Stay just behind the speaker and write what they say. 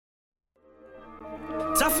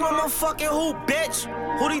Teflon motherfucking who, bitch?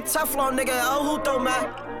 Who the Teflon nigga? Oh, who though, man?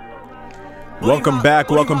 Welcome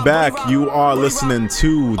back. You are listening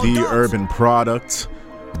to The Urban Product,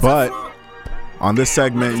 but on this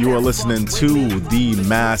segment, you are listening to the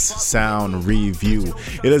Mass Sound Review.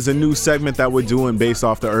 It is a new segment that we're doing based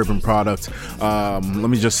off The Urban Product. Let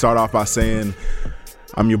me just start off by saying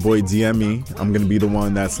I'm your boy DME. I'm going to be the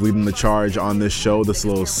one that's leading the charge on this show, this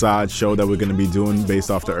little side show that we're going to be doing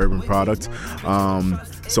based off The Urban Product.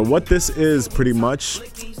 So what this is pretty much,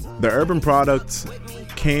 The Urban Product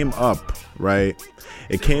came up, right?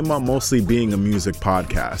 It came up mostly being a music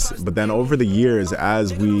podcast, but then over the years,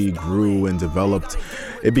 as we grew and developed,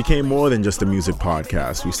 it became more than just a music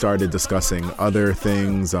podcast. We started discussing other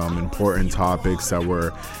things, important topics that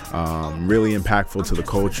were really impactful to the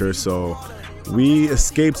culture. So we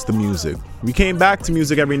escaped the music. We came back to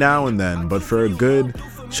music every now and then, but for a good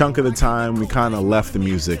chunk of the time, we kind of left the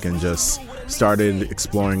music and just started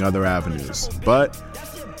exploring other avenues. But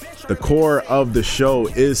the core of the show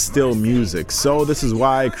is still music. So this is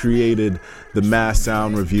why I created the Mass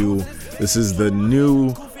Sound Review. This is the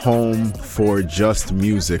new home for just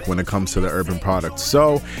music when it comes to the Urban Product.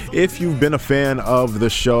 So if you've been a fan of the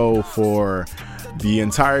show for the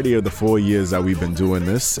entirety of the 4 years that we've been doing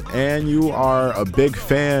this, and you are a big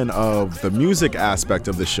fan of the music aspect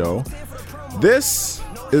of the show, this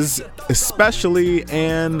is especially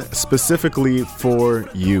and specifically for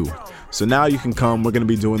you. So now you can come. We're going to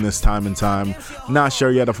be doing this time and time. Not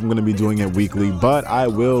sure yet if I'm going to be doing it weekly, but I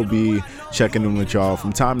will be checking in with y'all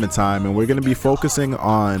from time to time, and we're going to be focusing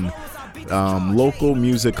on local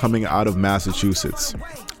music coming out of Massachusetts.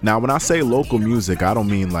 Now, when I say local music, I don't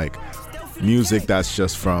mean like music that's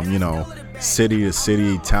just from, city to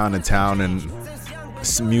city, town to town, and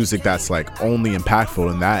music that's like only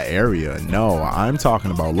impactful in that area. No, I'm talking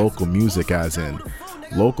about local music as in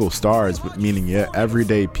local stars, meaning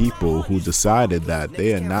everyday people who decided that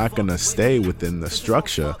they are not going to stay within the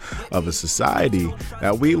structure of a society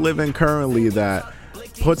that we live in currently that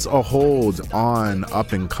puts a hold on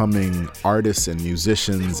up and coming artists and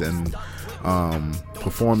musicians and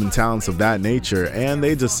performing talents of that nature, and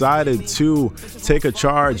they decided to take a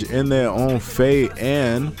charge in their own fate,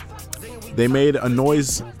 and they made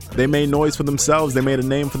noise for themselves. They made a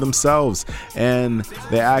name for themselves, and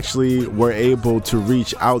they actually were able to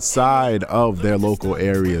reach outside of their local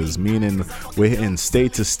areas, meaning we're in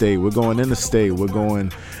state to state, we're going interstate, we're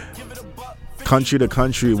going country to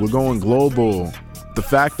country, we're going global. The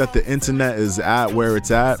fact that the internet is at where it's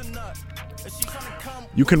at,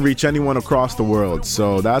 you can reach anyone across the world.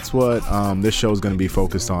 So that's what this show is going to be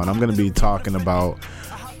focused on. I'm going to be talking about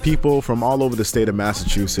people from all over the state of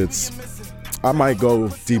Massachusetts. I might go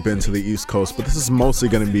deep into the East Coast, but this is mostly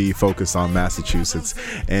going to be focused on Massachusetts.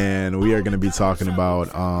 And we are going to be talking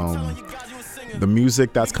about the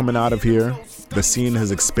music that's coming out of here. The scene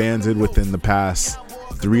has expanded within the past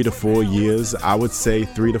 3 to 4 years. I would say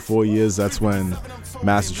 3 to 4 years. That's when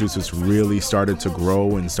Massachusetts really started to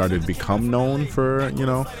grow and started to become known for,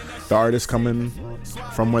 the artists coming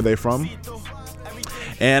from where they're from.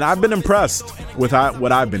 And I've been impressed with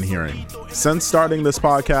what I've been hearing. Since starting this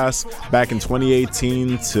podcast back in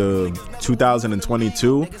 2018 to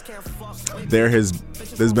 2022, there's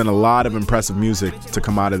been a lot of impressive music to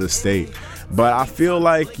come out of the state. But I feel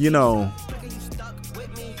like,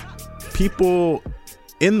 people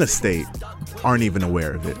in the state aren't even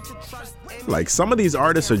aware of it. Like, some of these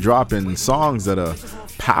artists are dropping songs that are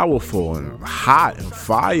powerful and hot and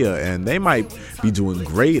fire, and they might be doing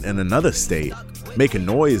great in another state, making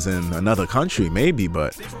noise in another country maybe,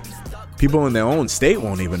 but people in their own state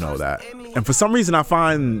won't even know that. And for some reason, I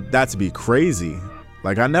find that to be crazy.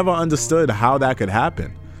 Like, I never understood how that could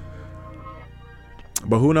happen.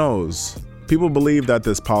 But who knows? People believe that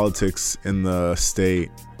there's politics in the state,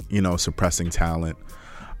 suppressing talent.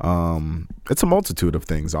 It's a multitude of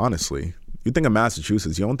things, honestly. You think of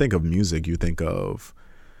Massachusetts, you don't think of music, you think of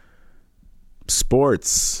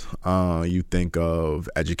sports, you think of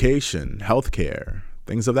education, healthcare,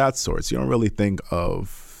 things of that sort. So you don't really think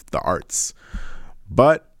of the arts.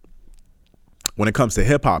 But when it comes to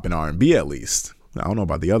hip hop and R&B, at least, I don't know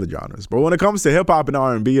about the other genres, but when it comes to hip hop and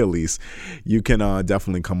R&B, at least, you can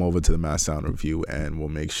definitely come over to the Mass Sound Review, and we'll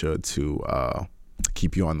make sure to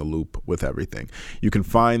keep you on the loop with everything. You can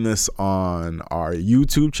find this on our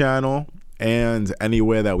YouTube channel and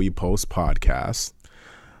anywhere that we post podcasts.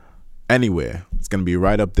 Anywhere. It's going to be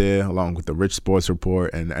right up there along with the Rich Sports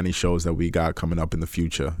Report and any shows that we got coming up in the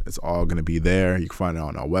future. It's all going to be there. You can find it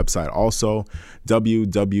on our website also,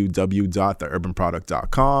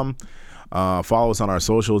 www.theurbanproduct.com. Follow us on our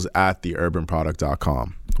socials at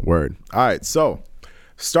theurbanproduct.com. Word. All right, so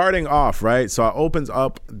starting off, right? So I opened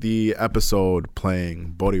up the episode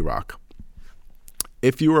playing Body Rock.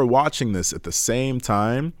 If you were watching this at the same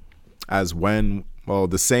time as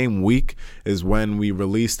the same week is when we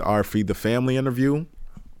released our Feed the Family interview.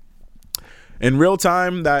 In real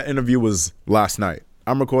time, that interview was last night.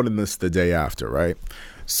 I'm recording this the day after, right?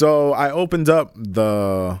 So I opened up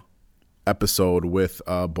the episode with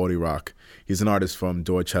Body Rock. He's an artist from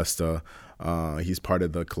Dorchester. He's part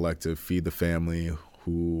of the collective Feed the Family,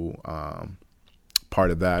 who part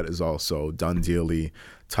of that is also Dun Dealey,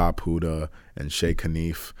 Top Huda, and Shay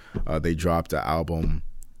Kanief. They dropped an album,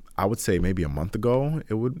 I would say maybe a month ago.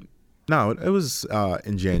 It was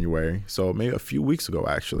in January, so maybe a few weeks ago,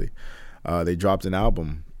 actually. They dropped an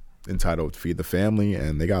album entitled Feed the Family,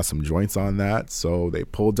 and they got some joints on that. So they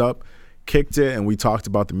pulled up, kicked it, and we talked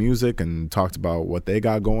about the music and talked about what they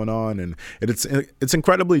got going on. And it's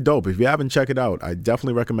incredibly dope. If you haven't checked it out, I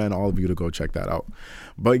definitely recommend all of you to go check that out.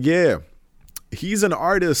 But yeah, he's an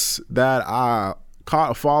artist that I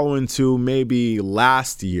caught a following to maybe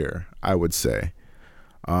last year, I would say.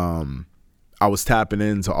 I was tapping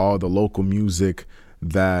into all the local music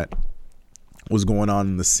that was going on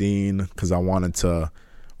in the scene because I wanted to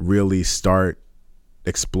really start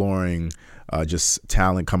exploring just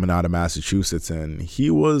talent coming out of Massachusetts, and he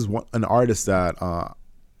was an artist that I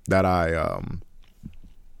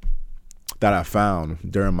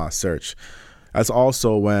found during my search. That's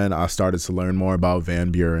also when I started to learn more about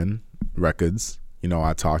Van Buren Records. You know,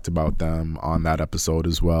 I talked about them on that episode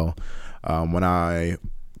as well. When I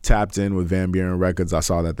tapped in with Van Buren Records, I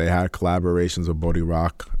saw that they had collaborations with Body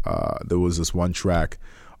Rock. There was this one track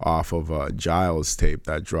off of Giles' tape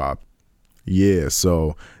that dropped. Yeah,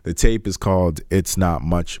 so the tape is called It's Not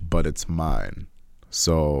Much, But It's Mine.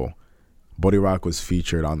 So Body Rock was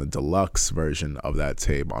featured on the deluxe version of that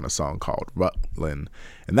tape on a song called Rutland.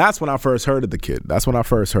 And that's when I first heard of the kid. That's when I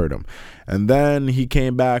first heard him. And then he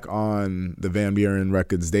came back on the Van Buren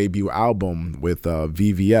Records debut album with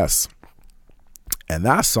VVS. And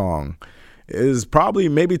that song is probably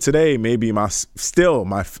maybe today, maybe my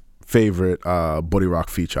favorite Body Rock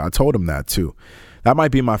feature. I told him that too. That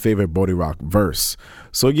might be my favorite Body Rock verse.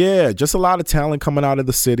 So yeah, just a lot of talent coming out of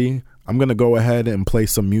the city. I'm going to go ahead and play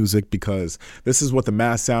some music because this is what the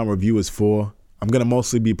Mass Sound Review is for. I'm going to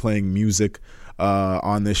mostly be playing music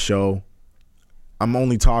on this show. I'm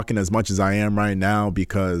only talking as much as I am right now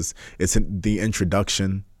because it's the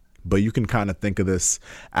introduction. But you can kind of think of this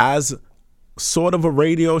as sort of a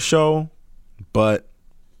radio show, but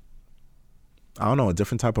I don't know, a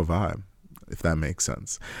different type of vibe, if that makes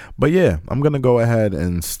sense. But yeah, I'm going to go ahead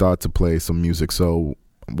and start to play some music. So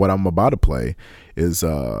what I'm about to play is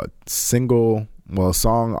a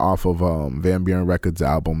song off of Van Buren Records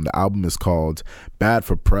album. The album is called Bad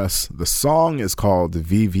for Press. The song is called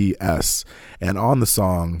VVS. And on the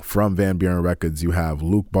song from Van Buren Records, you have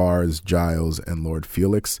Luke Bars, Giles, and Lord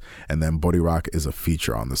Felix. And then Body Rock is a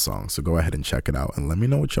feature on the song. So go ahead and check it out and let me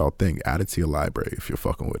know what y'all think. Add it to your library if you're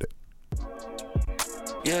fucking with it.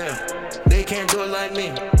 Yeah, they can't do it like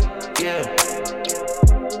me. Yeah,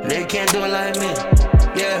 they can't do it like me.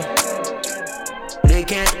 Yeah, they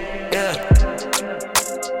can't. Yeah,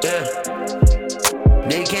 yeah,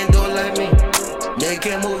 they can't do it like me. They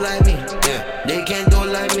can't move like me. Yeah, they can't do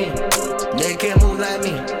it like me. They can't move like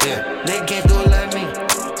me. Yeah, they can't do it like me.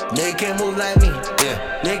 They can't move like me.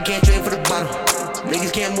 Yeah, they can't trade for the bottom.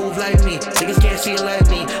 Niggas can't move like me. Niggas can't see it like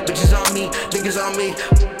me. Bitches on me. Niggas on me.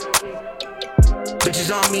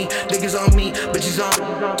 Bitches on me, niggas on me, bitches on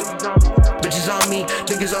me,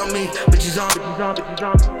 niggas on me,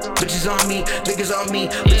 bitches on me, niggas on me,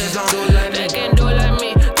 bitches on me. They can't do it like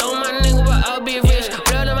me. Throw my nigga, but I'll be rich.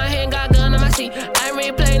 Blood in my hand, got gun in my seat. I ain't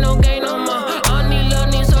really play no game no more. All need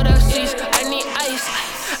love, need soda seats. I need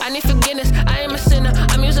ice, I need forgiveness. I am a sinner.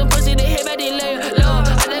 I'm using pussy to hit back the layer. Lord,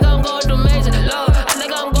 I think I'm going to major. Lord, I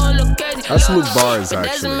think I'm going to look crazy. That's Luke Bars,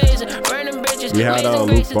 actually. We had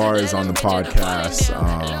Luke Bars on the podcast,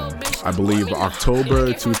 I believe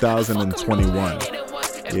October 2021.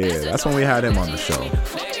 Yeah, that's when we had him on the show.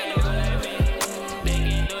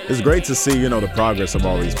 It's great to see, the progress of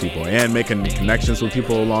all these people and making connections with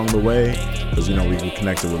people along the way. Because, we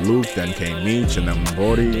connected with Luke, then came Meech, and then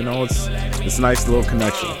Body. It's a nice little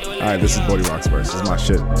connection. All right, this is Body Rock's verse. This is my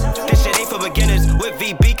shit. This shit ain't for beginners. With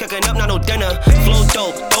VB cooking up, not no dinner. Flow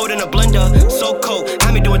dope, throw it in a blender. So cold,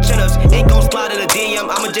 had me doing chin-ups. Ain't gon' slide in a DM.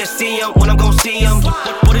 I'ma just see him when I'm gon' see him.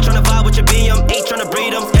 What they tryna vibe with your BM? Ain't tryna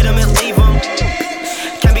breed him. Hit him and leave him.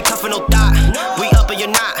 Can't be cuffin' no thought. We up and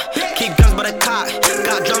you're not. Keep guns by the cot.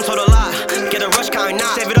 Got drums for the lot. Get a rush kind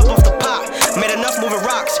not. Save it up off the pot. Made enough moving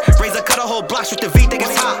rocks. Razor cut a whole block. Shoot the V, think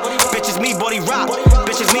it's hot. Bitches me, Body Rock.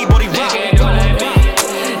 Bitches me, Body Rock.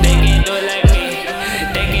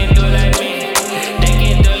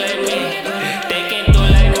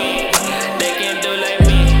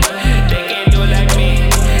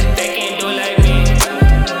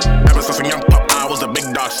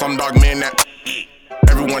 dog man now.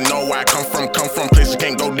 Everyone know where I come from places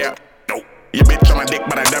can't go there. No. Your bitch on my dick,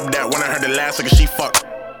 but I dub that when I heard the last nigga she fucked.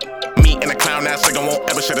 Me and a clown ass nigga won't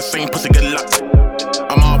ever share the same pussy, good luck.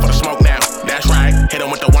 I'm all for the smoke now, that's right. Hit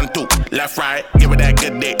him with the 1-2, left, right. Give her that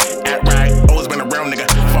good dick, act right. Always been a real nigga,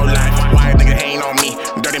 for life. Why a nigga ain't on me?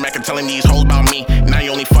 Dirty Mac and telling these hoes about me. Now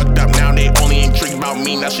you only fucked up, now they only intrigued about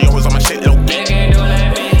me. Now she always on my shit, little bitch.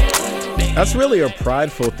 That's really a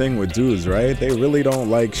prideful thing with dudes, right? They really don't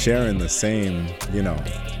like sharing the same,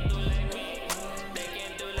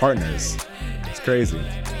 partners. It's crazy.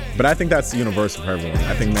 But I think that's universal for everyone.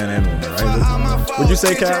 I think men and women, right? Would you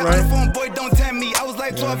say, Cat, right? I was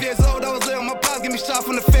like 12 years old, I was little, my pops give me shot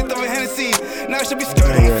from the 5th over Hennessy. Now I should be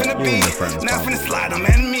skirting, I'm finna be. Now I'm finna slide on my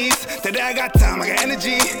enemies. Today I got time, I got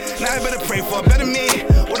energy. Now I better pray for a better me.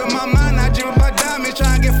 What on my mind, I dream about diamonds,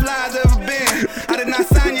 trying to get fly as ever been. I did not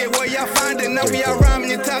sign yet, where y'all find it? Now we out rhyming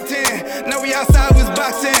your top 10. Now we outside with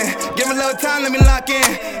boxing. Give a little time, let me lock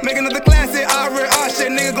in. Make another classic, all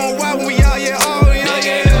shit, nigga gon' wild when we out, yeah, oh, yeah.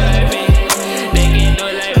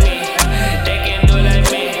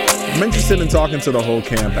 I'm interested in talking to the whole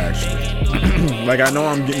camp, actually. Like, I know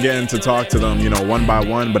I'm getting to talk to them, one by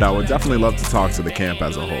one, but I would definitely love to talk to the camp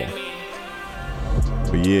as a whole.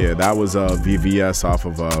 But yeah, that was VVS off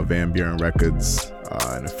of Van Buren Records,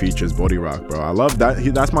 and it features Bodie Rock, bro. I love that.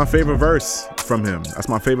 That's my favorite verse from him. That's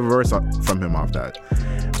my favorite verse from him off that.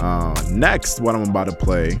 Next, what I'm about to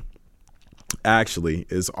play, actually,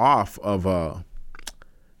 is off of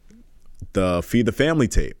the Feed the Family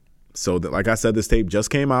tape. So that, like I said, this tape just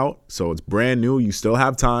came out, so it's brand new. You still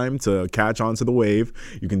have time to catch on to the wave.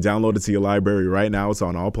 You can download it to your library right now. It's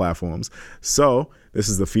on all platforms. So this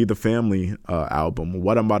is the Feed the Family album.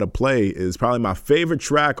 What I'm about to play is probably my favorite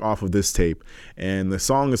track off of this tape, and the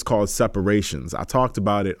song is called Separations. I talked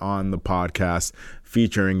about it on the podcast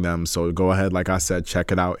featuring them, so go ahead, like I said,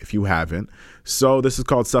 check it out if you haven't. So this is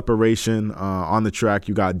called Separation. On the track,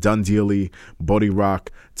 you got Dun Dealey, Bodie Rock,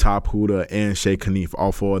 Top Huda, and Shay Kanief.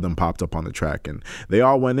 All four of them popped up on the track, and they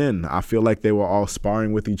all went in. I feel like they were all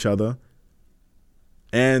sparring with each other,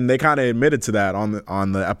 and they kind of admitted to that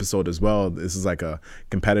on the episode as well. This is like a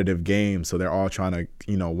competitive game, so they're all trying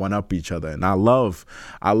to one up each other. And I love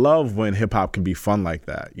when hip hop can be fun like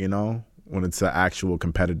that. When it's an actual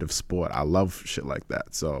competitive sport. I love shit like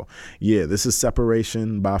that. So yeah, this is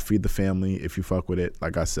Separation by Feed the Family. If you fuck with it,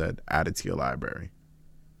 like I said, add it to your library.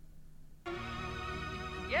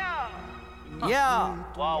 Yeah.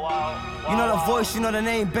 Wow. You know the voice, you know the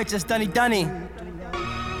name, bitch. It's Dunny.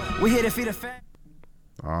 We here to feed the family.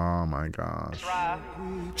 Oh my gosh.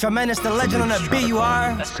 Tremendous, the legend on the beat, you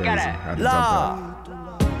are. That's crazy. Law.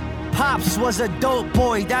 Pops was a dope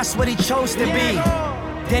boy, that's what he chose to be.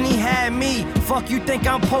 Then he had me, fuck you think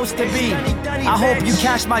I'm supposed to be. I hope you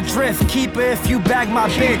catch my drift, keep it if you bag my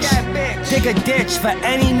bitch. Dig a ditch for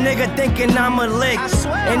any nigga thinking I'm a lick.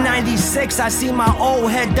 In 96 I see my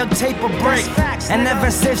old head duct tape a brick. And ever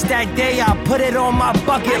since that day I put it on my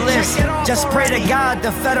bucket list. Just pray to God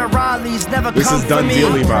the federales never this come is Dun for me.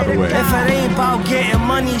 Dealey, by the way. If it ain't about getting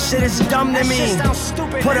money, shit is dumb to me.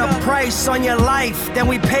 Put a price on your life, then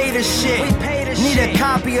we pay the shit. Need a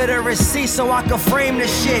copy of the receipt so I can frame the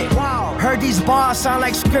shit. Heard these bars sound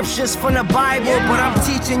like scriptures from the Bible, but I'm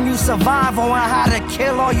teaching you survival and how to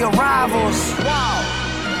kill all your rivals.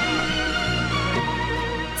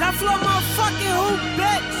 That flow motherfucking who,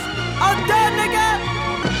 bitch? I'm dead, nigga.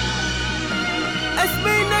 It's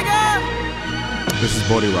me, nigga. This is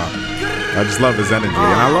Bodie Rock. I just love his energy, and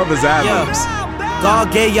I love his ad-libs.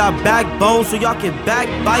 God gave y'all backbone so y'all can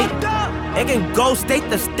backbite. It can go state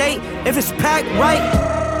to state if it's packed right.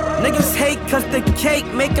 Niggas hate cause the cake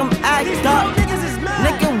make them act up.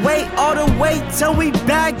 Nigga wait all the way till we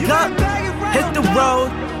back up. Hit the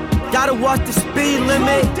road, gotta watch the speed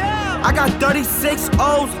limit. I got 36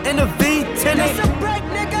 O's in the V10.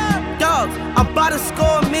 Dogs, I'm about to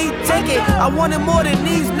score me ticket. I wanted more than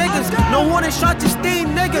these niggas. No warning shot, just these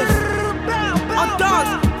niggas. I'm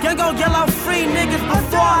dogs, gang gon' yell out free niggas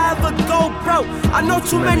before I ever go broke. I know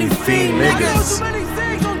too many fiend niggas.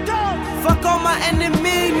 Fuck all my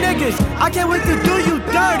enemy niggas. I can't wait to do you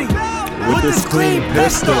dirty with this clean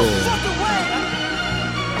pistol.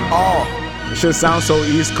 It should sound so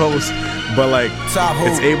East Coast, but like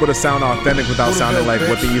it's able to sound authentic without sounding like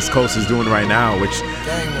what the East Coast is doing right now, which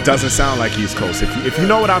doesn't sound like East Coast. If you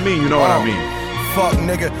know what I mean, you know what I mean. Fuck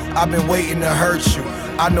nigga, I've been waiting to hurt you.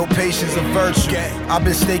 I know patience a virtue. I've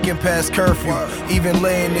been staking past curfew, even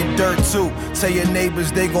laying in dirt too. Tell your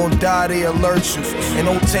neighbors they gon' die, they alert you. And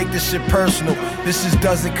don't take this shit personal, this just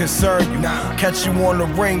doesn't concern you. Catch you on the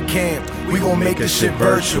ring cam, we gon' make this shit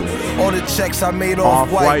virtual. All the checks I made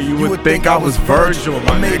off white, you would think I was Virgil.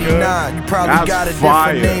 I'm 89, you probably got a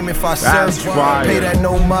different name if I serve you. Pay that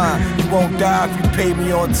no mind, you won't die if you pay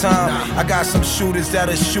me on time. I got some shooters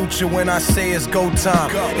that'll shoot you when I say it's go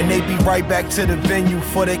time. And they be right back to the venue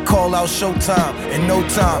before they call out showtime. In no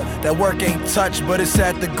time, that work ain't touched, but it's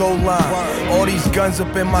at the goal line. All these guns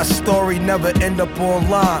up in my story never end up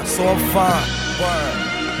online, so I'm fine.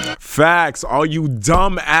 Facts. All you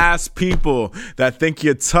dumb ass people that think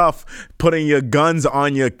you're tough, putting your guns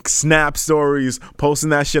on your Snap stories, posting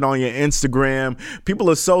that shit on your Instagram. People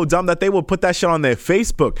are so dumb that they will put that shit on their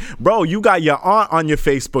Facebook. Bro, you got your aunt on your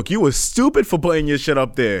Facebook. You was stupid for putting your shit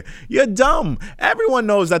up there. You're dumb. Everyone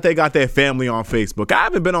knows that they got their family on Facebook. I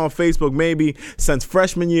haven't been on Facebook maybe since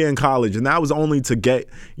freshman year in college, and that was only to get,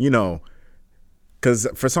 you know, because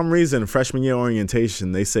for some reason, freshman year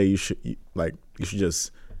orientation, they say you should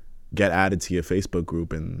just get added to your Facebook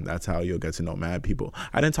group, and that's how you'll get to know mad people.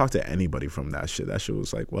 I didn't talk to anybody from that shit. That shit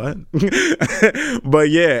was like, what? But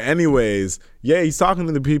yeah, anyways, yeah, he's talking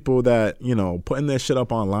to the people that, you know, putting their shit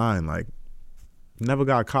up online, like, never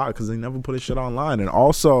got caught because they never put his shit online. And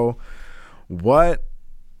also, what?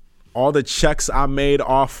 All the checks I made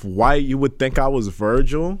off white, you would think I was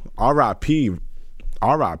Virgil? R.I.P.,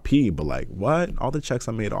 but like, what? All the checks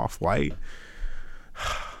I made off white?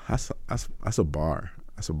 That's a bar.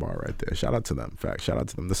 That's a bar right there. Shout out to them. Fact, shout out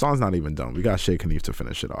to them. The song's not even done. We got Shay Knief to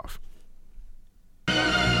finish it off.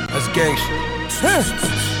 That's gang shit.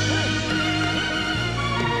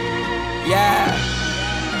 Yeah.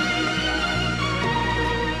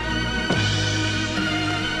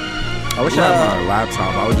 I wish I had my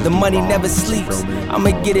laptop. I would just the money never sleeps.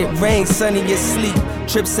 I'ma get it rain, sunny, asleep.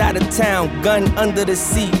 Trips out of town, gun under the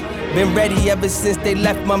seat. Been ready ever since they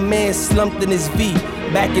left my man slumped in his V.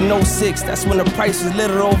 Back in 06, that's when the price was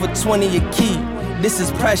little over 20 a key. This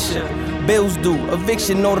is pressure, bills due,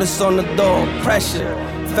 eviction notice on the door, pressure.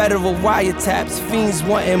 Federal wiretaps, fiends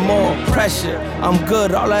wanting more pressure. I'm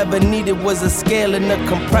good, all I ever needed was a scale and a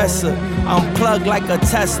compressor. I'm plugged like a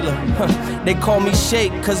Tesla. They call me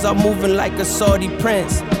Sheikh cause I'm moving like a Saudi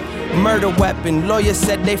prince. Murder weapon, lawyer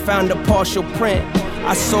said they found a partial print.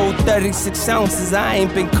 I sold 36 ounces, I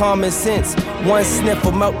ain't been common since. One sniff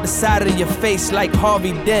will melt the side of your face like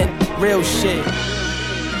Harvey Dent. Real shit.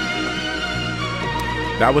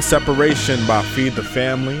 That was Separation by Feed the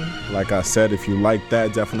Family. Like I said, if you like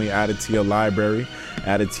that, definitely add it to your library.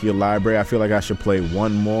 Add it to your library. I feel like I should play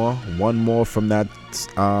one more from that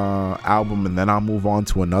album, and then I'll move on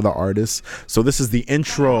to another artist. So this is the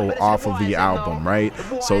intro off of the album, right?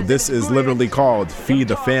 So this is literally called Feed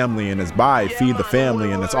the Family, and it's by Feed the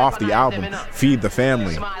Family, and it's off the album Feed the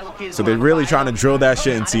Family. So they're really trying to drill that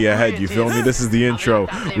shit into your head, you feel me? This is the intro.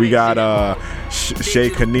 We got Shay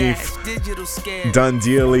Knief, Dun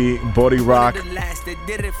Dealey, Body Rock, and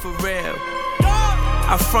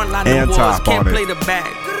Top can't on play it. the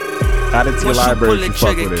back. Add it to your library if you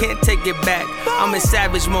fuck with it. Can't take it back. I'm in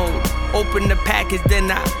savage mode. Open the package,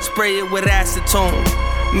 then I spray it with acetone.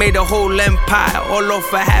 Made a whole empire all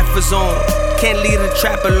over half a zone. Can't leave the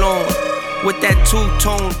trap alone. With that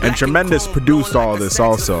two-tone. And Tremendous produced all this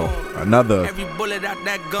also. Another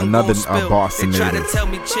Boston native. They try to tell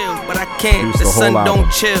me chill, but I can't. The sun album.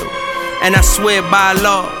 don't chill. And I swear by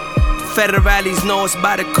law, federales know us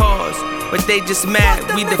by the cause. But they just mad,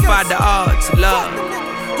 we defy the odds. Love.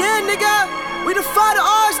 Yeah, nigga, we defy the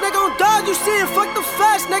odds, nigga. On dog, you see it, fuck the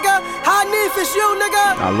facts, nigga. High Knief is you,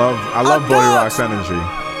 nigga. I love Body Rock's energy.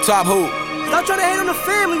 Top who? Stop trying to hate on the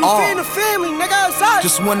family, we feeding the family, nigga. It's us.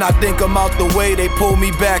 Just when I think I'm out the way, they pull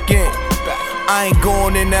me back in. I ain't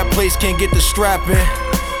going in that place, can't get the strap in.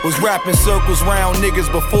 Was rapping circles round niggas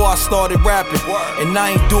before I started rapping. And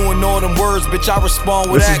I ain't doing all them words, bitch, I respond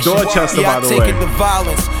with action. This is Dorchester, yeah, by the I take way. it to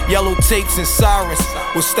violence, yellow tapes and sirens.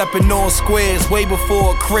 Was stepping on squares way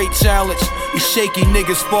before a crate challenge. These shaky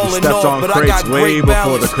niggas falling off, but I got great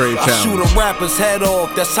balance. I shoot a rapper's head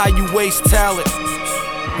off, that's how you waste talent.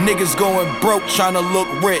 Niggas going broke trying to look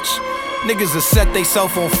rich. Niggas will set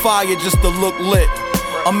theyself on fire just to look lit.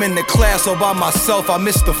 I'm in the class all by myself, I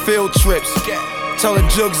missed the field trips. Telling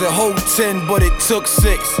jugs that hold 10, but it took 6.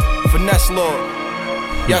 Finesse, Lord.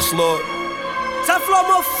 Yes, Lord. Top floor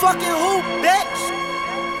motherfucking hoop, bitch.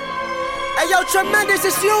 Hey, yo, Tremendous,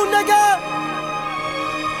 it's you, nigga.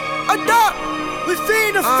 Adopt. We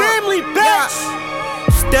feed the family, bitch.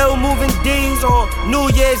 Still moving D's on New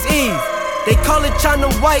Year's Eve. They call it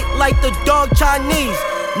China White like the dog Chinese.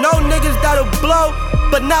 No niggas that'll blow,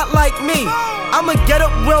 but not like me. I'ma get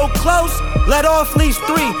up real close, let off least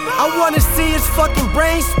 3. I wanna see his fucking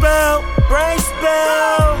brain spell.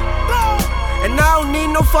 And I don't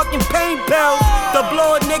need no fucking pain pills to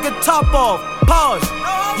blow a nigga top off. Pause.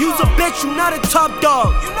 You's a bitch, you not a top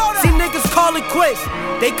dog. See niggas call it quits,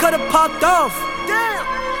 they could've popped off.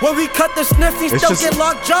 When we cut the sniffies, still get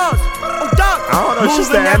locked jaws. Oh, Doc. I don't know, it's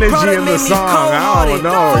just the energy in the song. I don't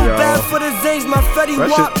know, yo. Bad for the Z's, my Fetty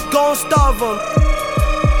Wap, gon' starve them.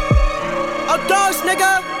 Oh, dogs,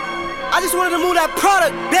 nigga. I just wanted to move that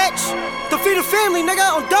product, bitch. To feed the family, nigga,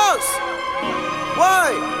 on dogs. Why?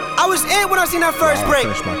 I was in when I seen that first break.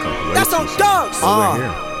 That's on dogs.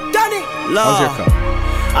 Done it. How's your cup?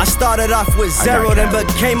 I started off with 0, then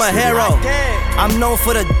became a hero. I'm known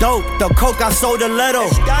for the dope, the coke I sold a little.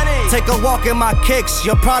 Take a walk in my kicks,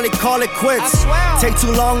 you'll probably call it quits. Take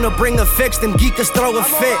too long to bring a fix, them geekers throw a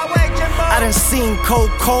fit. I done seen cold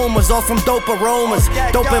comas, all from dope aromas.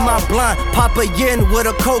 Dope in my blunt, pop a yin with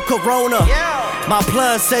a cold Corona. My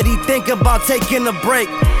plug said he thinking about taking a break.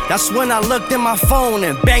 That's when I looked in my phone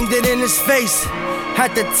and banged it in his face.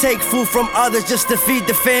 Had to take food from others just to feed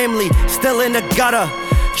the family. Still in the gutter,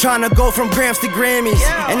 trying to go from grams to Grammys.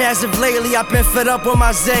 And as of lately, I've been fed up with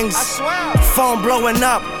my zings. Phone blowing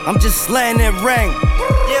up, I'm just letting it ring.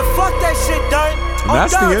 Yeah, fuck that shit, done.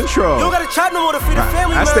 That's the intro. You don't gotta try no more to feed the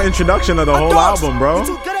family, That's man. the introduction of the whole album, bro. You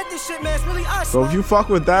too good at this shit, man. It's really us, So if you fuck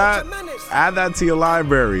with that, add that to your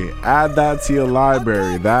library.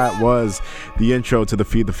 That was the intro to the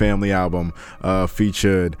Feed the Family album.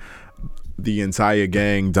 Featured the entire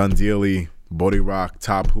gang, Dun Dealey, Bodie Rock,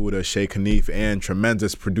 Top Huda, Shay Kanief, and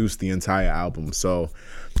Tremendous produced the entire album. So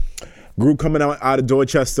group coming out of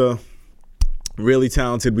Dorchester, really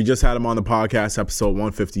talented. We just had him on the podcast, episode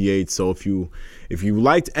 158. So if you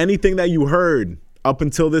liked anything that you heard up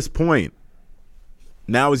until this point,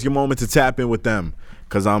 now is your moment to tap in with them,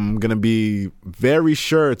 because I'm going to be very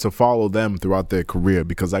sure to follow them throughout their career,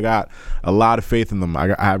 because I got a lot of faith in them.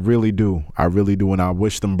 I really do. And I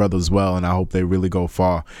wish them brothers well, and I hope they really go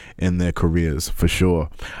far in their careers for sure.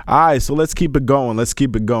 All right, so let's keep it going.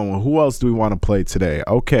 Who else do we want to play today?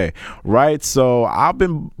 Okay, right, so I've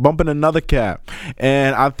been bumping another cat,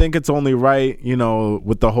 and I think it's only right,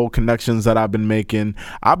 with the whole connections that I've been making.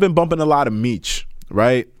 I've been bumping a lot of Meech,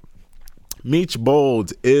 right? Meech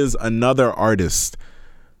Bold is another artist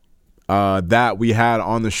that we had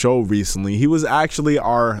on the show recently. He was actually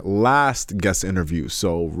our last guest interview.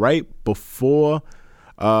 So right before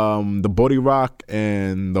the Bodie Rock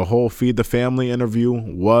and the whole Feed the Family interview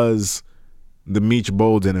was the Meech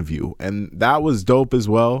Bold interview. And that was dope as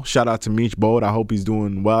well. Shout out to Meech Bold. I hope he's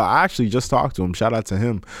doing well. I actually just talked to him. Shout out to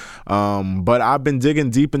him. But I've been digging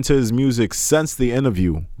deep into his music since the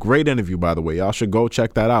interview. Great interview, by the way. Y'all should go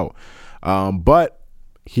check that out. But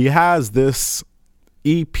he has this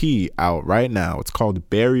EP out right now. It's called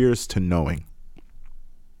Barriers to Knowing,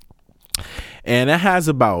 and it has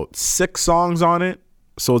about 6 songs on it.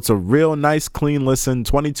 So it's a real nice, clean listen,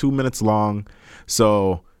 22 minutes long.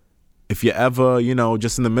 So if you're ever,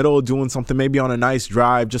 just in the middle of doing something, maybe on a nice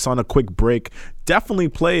drive, just on a quick break, definitely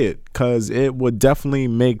play it, because it would definitely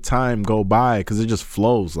make time go by, because it just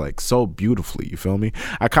flows like so beautifully. You feel me?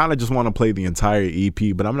 I kind of just want to play the entire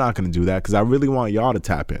EP, but I'm not going to do that, because I really want y'all to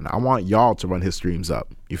tap in. I want y'all to run his streams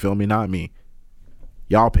up. You feel me? Not me.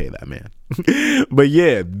 Y'all pay that man. But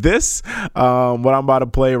yeah, this, what I'm about to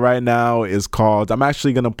play right now is called, I'm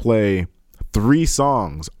actually going to play 3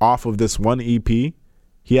 songs off of this one EP.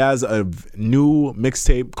 He has a new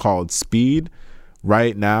mixtape called Speed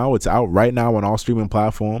right now. It's out right now on all streaming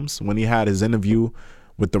platforms. When he had his interview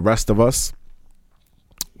with the rest of us,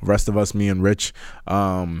 me and Rich,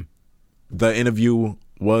 the interview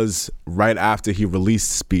was right after he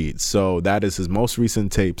released Speed. So that is his most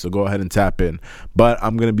recent tape. So go ahead and tap in. But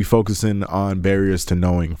I'm going to be focusing on Barriers to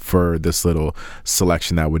Knowing for this little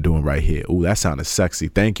selection that we're doing right here. Ooh, that sounded sexy.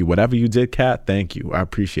 Thank you. Whatever you did, Kat, thank you. I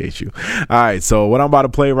appreciate you. All right. So what I'm about to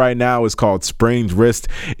play right now is called Sprained Wrist.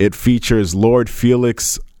 It features Lord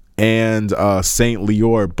Felix and Saint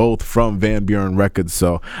Leor, both from Van Buren Records.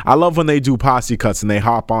 So I love when they do posse cuts and they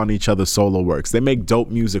hop on each other's solo works. They make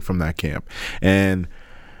dope music from that camp. And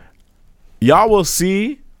y'all will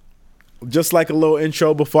see, just like a little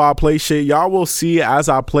intro before I play shit, y'all will see as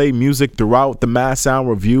I play music throughout the Mass Sound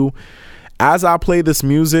Review, as I play this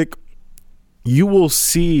music, you will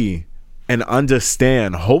see and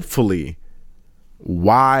understand, hopefully,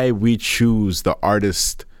 why we choose the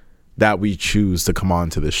artist that we choose to come on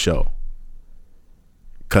to the show.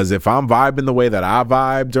 Because if I'm vibing the way that I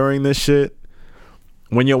vibe during this shit,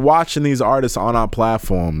 when you're watching these artists on our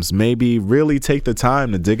platforms, maybe really take the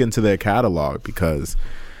time to dig into their catalog, because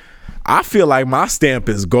I feel like my stamp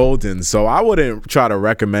is golden, so I wouldn't try to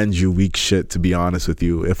recommend you weak shit, to be honest with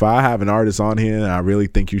you. If I have an artist on here and I really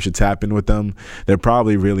think you should tap in with them, they're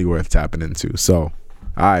probably really worth tapping into. So, all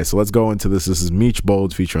right, so let's go into this. This is Meech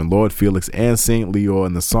Bold featuring Lord Felix and Saint Leo,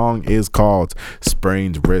 and the song is called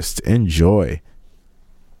Sprained Wrist. Enjoy.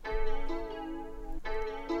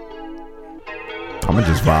 I'm gonna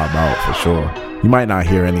just vibe out for sure. You might not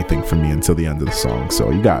hear anything from me until the end of the song, so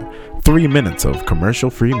you got 3 minutes of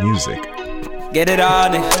commercial-free music. Get it all,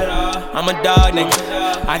 nigga. I'm a dog,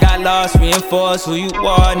 nigga. I got lost, reinforce who you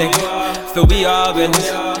are, nigga. Feel we all villains,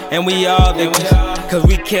 and we all victims. Cause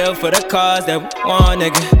we kill for the cause that we want,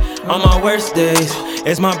 nigga. On my worst days,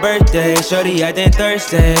 it's my birthday. Shorty acting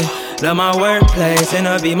Thursday. Love my workplace, and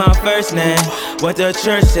it'll be my first name. What the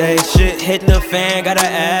church say? Shit hit the fan, gotta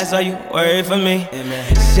ask, are you worried for me?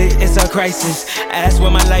 Shit, it's a crisis, ask where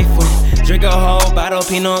my life went. Drink a whole bottle,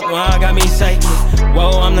 Pinot Noir, got me psychic.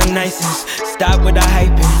 Whoa, I'm the nicest, stop with the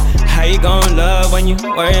hyping. How you gon' love when you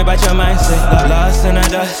worry about your mindset? Lost in the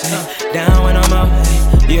dust, down when I'm out.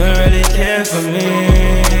 You don't really care for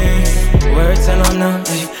me. Words till I'm numb,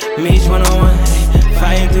 Meech 101.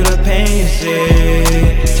 Fighting through the pain,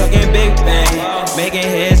 shit. Talking big bang, making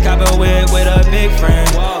hits, cop a wig with a big friend.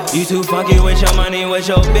 You too funky with your money, with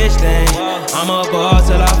your bitch thing. I'm a ball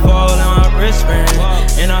till I fall and my wrist ring,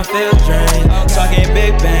 and I feel drained. Talking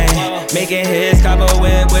big bang, making hits, cop a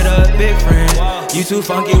wig with a big friend. You too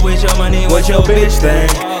funky with your money, with your bitch thing.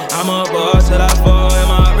 I'm a ball till I fall and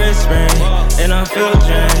my wrist ring, and I feel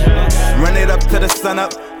drained. Run it up to the sun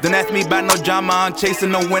up. Don't ask me about no drama, I'm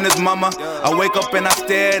chasing the winners, mama. I wake up and I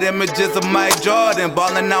stare at images of Mike Jordan,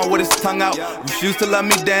 balling out with his tongue out. Refuse to love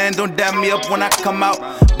me then, don't dab me up when I come out.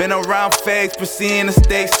 Been around fakes, proceeding to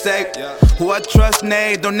stay safe. Who I trust,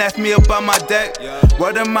 nay, don't ask me about my deck.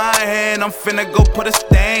 Word in my hand, I'm finna go put a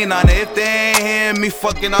stain on it. If they ain't hearing me,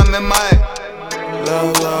 fucking, I'm in my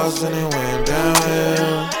love lost and it went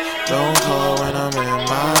downhill. Don't call when I'm in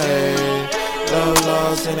my head. Love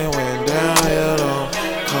lost and it went downhill. Don't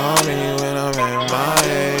call me when I'm in my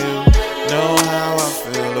head. Know how I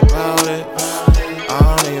feel about it. I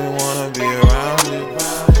don't even wanna be around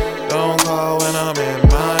it. Don't call when I'm in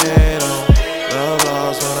my head. Love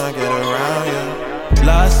lost when I get around you.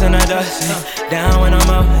 Lost in the dust, down when I'm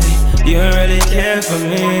out. You don't really care for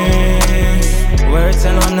me. Words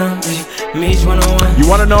till I'm numb. Meech 101. You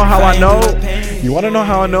wanna know how I know? You wanna know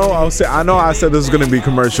how I know? I know I said this was gonna be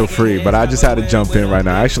commercial free, but I just had to jump in right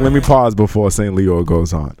now. Actually, let me pause before Saint Leo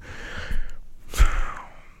goes on.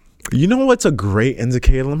 You know what's a great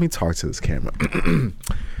indicator? Let me talk to this camera.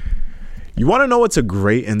 You wanna know what's a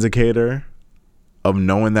great indicator of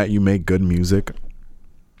knowing that you make good music?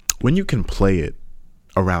 When you can play it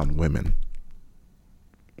around women.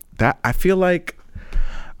 That I feel like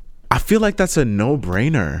that's a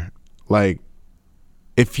no-brainer. Like,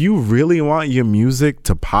 if you really want your music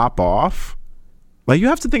to pop off, like, you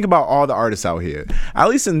have to think about all the artists out here. At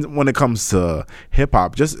least when it comes to hip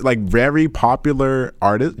hop, just like very popular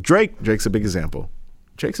artists. Drake's a big example.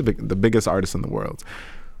 Drake's the biggest artist in the world.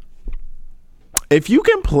 If you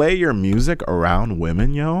can play your music around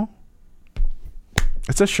women, yo,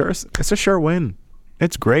 it's a sure win.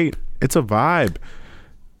 It's great. It's a vibe.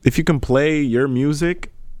 If you can play your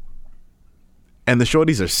music and the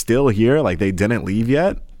shorties are still here, like they didn't leave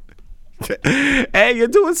yet, hey, you're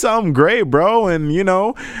doing something great, bro. And you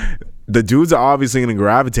know, the dudes are obviously gonna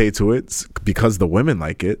gravitate to it because the women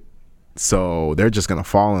like it, so they're just gonna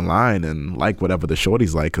fall in line and like whatever the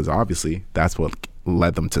shorties like, because obviously that's what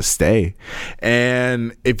led them to stay.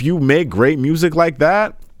 And if you make great music like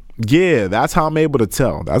that, yeah, that's how I'm able to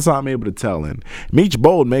tell. And Meech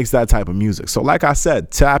Bold makes that type of music. So like I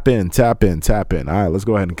said, tap in. All right, let's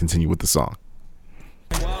go ahead and continue with the song.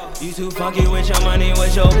 You too funky with your money,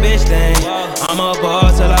 with your bitch thing. I'm a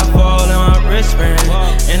ball till I fall and my wrist ring,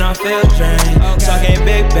 and I feel drained. Talking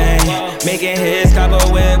big bang, making hits, cop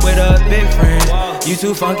a wig with a big friend. You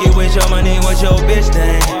too funky with your money, with your bitch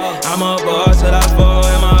thing. I'm a ball till I fall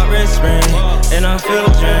and my wrist ring, and I feel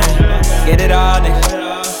drained. Get it all,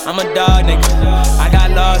 nigga. I'm a dog, nigga. I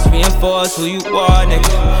got lost, reinforce who you are,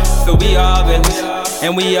 nigga. Feel we all villains,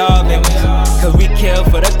 and we all victims. Cause we kill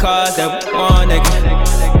for the cause that we want,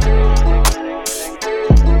 nigga.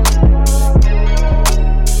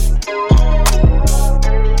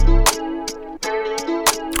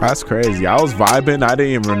 That's crazy. I was vibing. I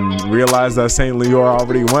didn't even realize that Saint Leor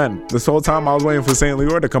already went. This whole time I was waiting for Saint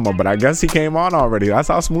Leor to come up, but I guess he came on already. That's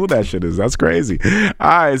how smooth that shit is. That's crazy. All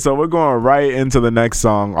right, so we're going right into the next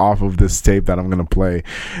song off of this tape that I'm gonna play.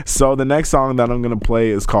 So the next song that I'm gonna play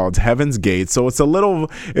is called Heaven's Gate. So it's a little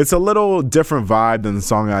different vibe than the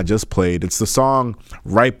song I just played. It's the song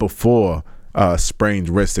right before Sprained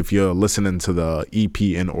Wrist, if you're listening to the EP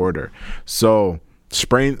in order. So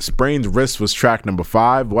Sprained Wrist was track number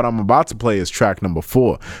 5. What I'm about to play is track number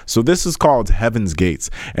 4. So this is called Heaven's Gates,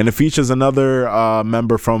 and it features another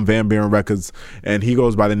member from Van Buren Records, and he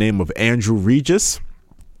goes by the name of Andrew Regis.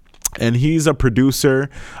 And he's a producer.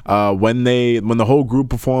 When the whole group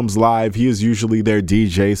performs live, he is usually their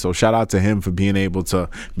DJ. So shout out to him for being able to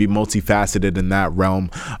be multifaceted in that realm.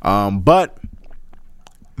 But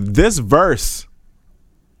this verse,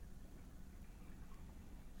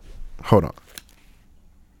 hold on.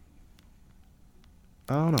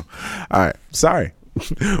 I don't know. All right, sorry.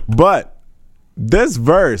 But this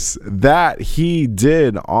verse that he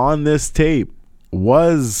did on this tape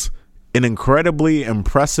was an incredibly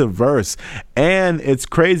impressive verse. And it's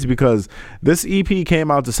crazy because this EP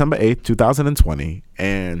came out December 8th, 2020.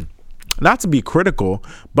 And not to be critical,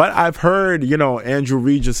 but I've heard, Andrew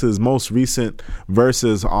Regis's most recent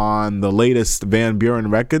verses on the latest Van Buren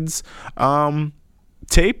Records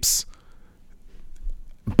tapes.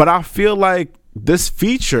 But I feel like this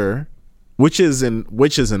feature, which is an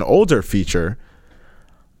older feature,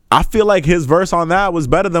 I feel like his verse on that was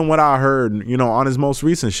better than what I heard, on his most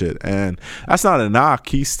recent shit. And that's not a knock.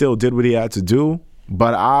 He still did what he had to do.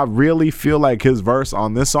 But I really feel like his verse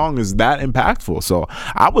on this song is that impactful. So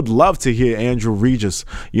I would love to hear Andrew Regis,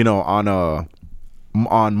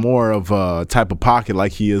 on more of a type of pocket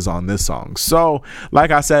like he is on this song. So like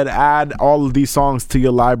I said, add all of these songs to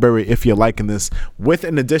your library if you're liking this. With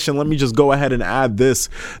an addition, let me just go ahead and add this.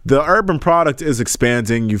 The Urban Product is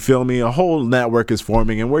expanding, you feel me? A whole network is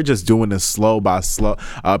forming, and we're just doing this slowly,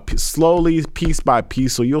 piece by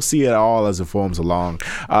piece, so you'll see it all as it forms along.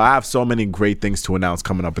 I have so many great things to announce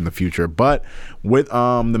coming up in the future, but with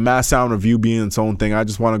the Mass Sound Review being its own thing, I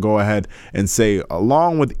just want to go ahead and say,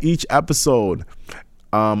 along with each episode,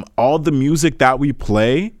 all the music that we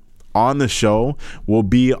play on the show will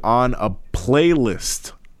be on a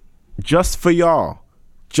playlist just for y'all.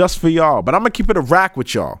 But I'm gonna keep it a rack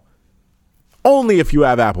with y'all, only if you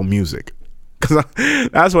have Apple Music, because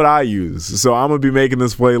that's what I use. So I'm gonna be making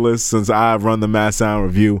this playlist since I run the Mass Sound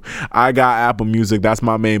Review. I got Apple Music, that's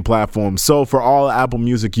my main platform. So for all Apple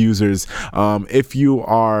Music users, if you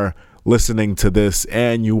are listening to this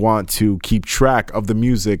and you want to keep track of the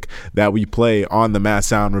music that we play on the Mass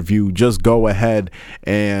Sound Review, just go ahead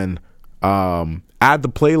and add the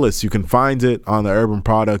playlist. You can find it on the Urban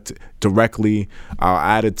Product directly. I'll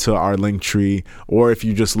add it to our link tree, or if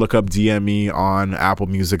you just look up DME on Apple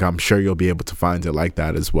Music, I'm sure you'll be able to find it like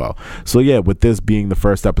that as well. So yeah, with this being the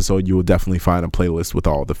first episode, you will definitely find a playlist with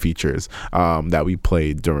all the features that we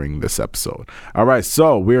played during this episode. All right,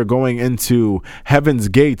 so we're going into Heaven's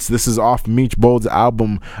Gates. This is off Meech Bold's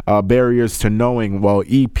album Barriers to Knowing,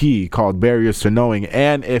 EP called Barriers to Knowing,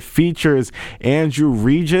 and it features Andrew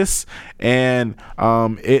Regis, and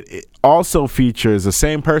it also features the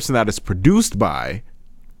same person that it's produced by,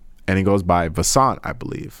 and he goes by Vasant, I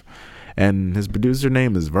believe, and his producer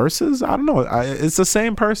name is Versus. I don't know, it's the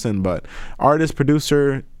same person, but artist,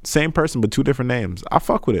 producer, same person, but two different names. I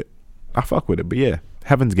fuck with it, but yeah,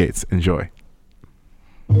 Heaven's Gates, enjoy.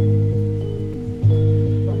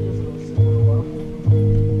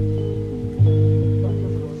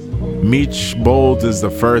 Meech Bold is the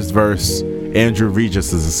first verse, Andrew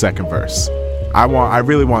Regis is the second verse. I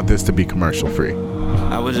really want this to be commercial free.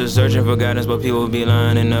 I was just searching for guidance, but people be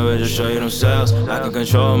lying and never just show you themselves. I can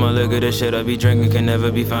control my liquor, this shit I be drinking can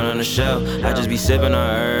never be found on the shelf. I just be sipping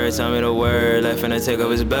on her, tell me the word, like finna take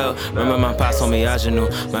off his belt. Remember my pops told me I knew,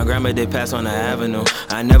 my grandma did pass on the avenue.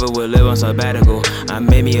 I never would live on sabbatical. I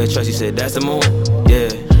made me a trust, you said that's the move, yeah.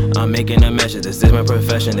 I'm making a message, this is my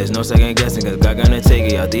profession, there's no second guessing, cause God gonna take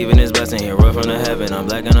it, y'all thieving his blessing, he roll from the heaven, I'm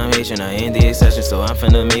black and I'm Haitian, I ain't the exception, so I'm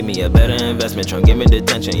finna make me a better investment, tryna give me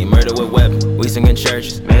detention, he murdered with weapons, we sing in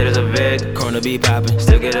churches, made us a vid, corner be poppin',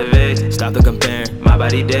 still get a vid, stop the comparing, my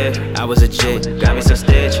body dead, I was a chick, got me some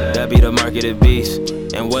stitch, that be the marketed beast,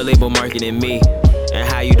 and what label marketing me, and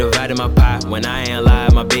how you divided my pot, when I ain't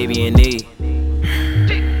alive, my baby in need,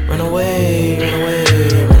 run away, run away,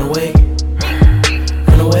 run away.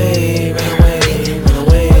 Run away, run away, run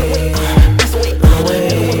away. Run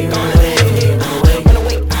away, run away, run away.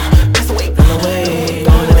 Run away,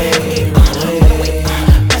 run away, run away.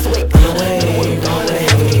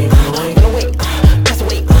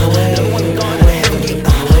 Run away, run away,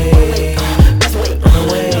 run away.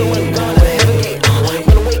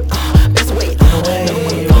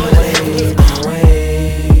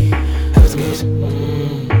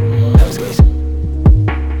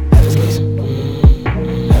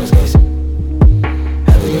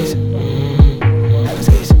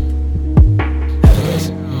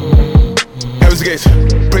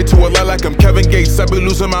 dates. I be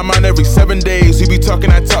losing my mind every 7 days. He be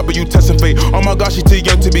talking, I talk, but you touching fate. Oh my gosh, she too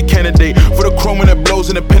young to be candidate for the chrome and the blows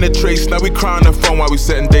and the penetrates. Now we crying on the phone while we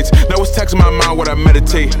setting dates. Now it's texting my mind while I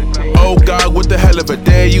meditate. Oh God, what the hell of a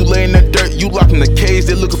day. You lay in the dirt, you locked in the cage.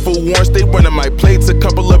 They looking for warrants, they running my plates. A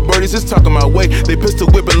couple of birdies is talking my way. They pistol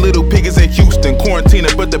whipping little piggies in Houston.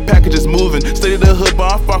 Quarantina, but the package is moving. Stay to the hood,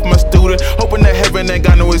 but I'm far from a student. Hoping that heaven ain't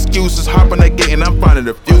got no excuses. Hop on that gate and I'm finding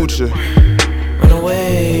the future. Run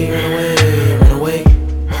away, run away, run away.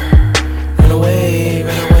 Run away,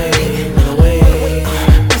 run away, run away.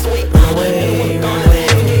 Run away, run away,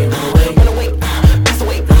 run away. Run away,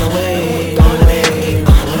 run away, run away.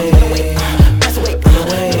 Run away, run away, run away. Run away,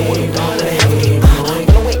 run away, run away.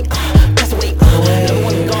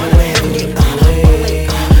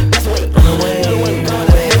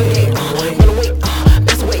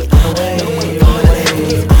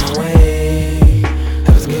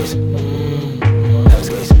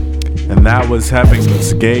 And that was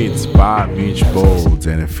Heaven's Gates by Meech Bold,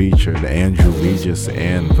 and it featured Andrew Regis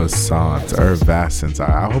and Vassant, or Vassant.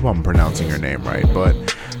 I hope I'm pronouncing your name right, but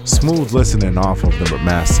smooth listening off of the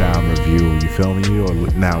Mass Sound Review. You feel me? You are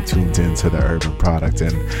now tuned into the Urban Product,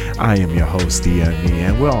 and I am your host, DME,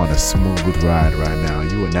 and we're on a smooth ride right now.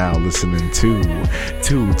 You are now listening to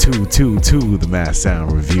the Mass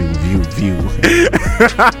Sound Review, view.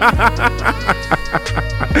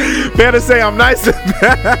 Better say I'm nice.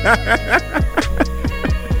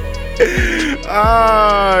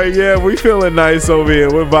 Yeah, we feeling nice over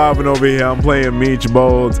here. We're vibing over here. I'm playing Meech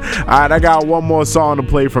Bold. Alright, I got one more song to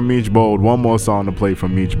play from Meech Bold. I'm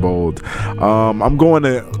going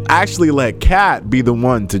to actually let Kat be the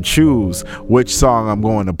one to choose which song I'm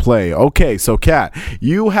going to play. Okay, so Kat,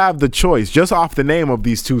 you have the choice just off the name of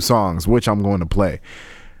these two songs, which I'm going to play.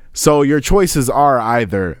 So your choices are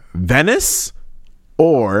either Venice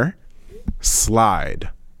or Slide.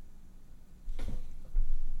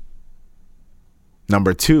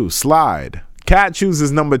 Number 2, Slide. Kat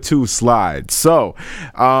chooses number 2, Slide. So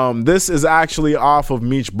this is actually off of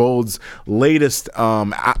Meech Bold's latest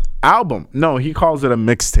album. No, he calls it a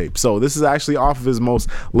mixtape. So this is actually off of his most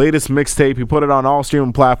latest mixtape. He put it on all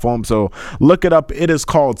streaming platforms, so look it up. It is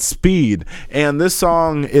called Speed, and this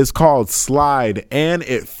song is called Slide, and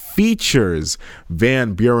it features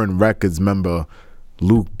Van Buren Records member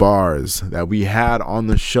Luke Bars that we had on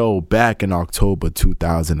the show back in October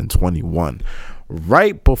 2021.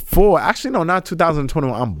 Right before, actually no, not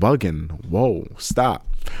 2021. I'm bugging. Whoa, stop.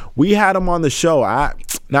 We had him on the show.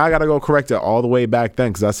 Now I gotta go correct it all the way back then,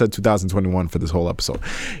 because I said 2021 for this whole episode.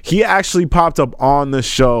 He actually popped up on the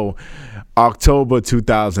show October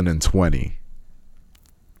 2020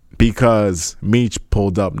 because Meech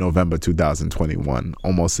pulled up November 2021,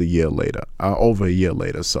 almost a year later, over a year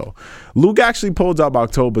later. So Luke actually pulled up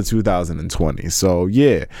October 2020. So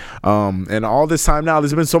yeah, and all this time now,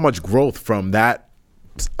 there's been so much growth from that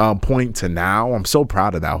point to now. I'm so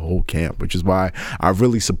proud of that whole camp, which is why I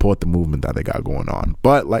really support the movement that they got going on.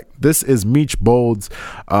 But like, this is Meech Bold's,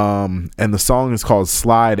 and the song is called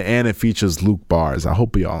Slide, and it features Luke Bars. I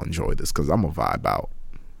hope you all enjoy this, because I'm a vibe out.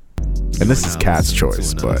 And this is Kat's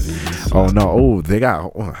choice, but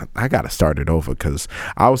I gotta start it over, because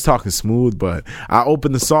I was talking smooth, but I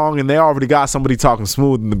opened the song and they already got somebody talking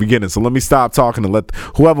smooth in the beginning. So let me stop talking and let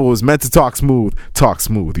whoever was meant to talk smooth.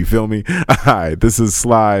 You feel me? All right, this is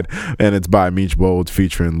Slide, and it's by Meech Bold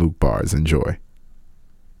featuring Luke Bars. Enjoy.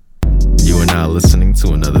 You are now listening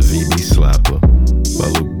to another VB Slapper by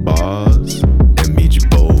Luke Bars and Meech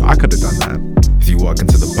Bold. I could have done that. If you walk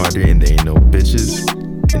into the party and there ain't no bitches,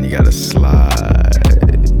 then you gotta slide.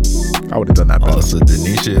 I would have done that better. Also,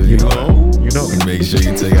 Denisha, if you home, and make sure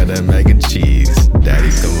you take out that mac and cheese. Daddy,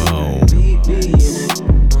 come home.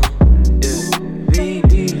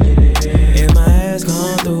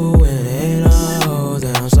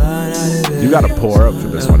 You gotta pour up for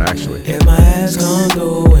this one, actually. If my ass come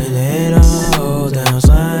through and ain't no hoes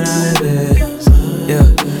downside out of it. Yeah.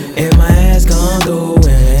 If my ass come through and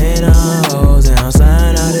ain't no hoes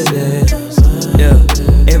downside out of it. Yeah.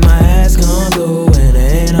 If my ass come through and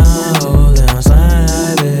ain't no hoes downside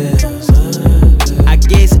out of it. I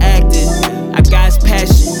guess acting, I got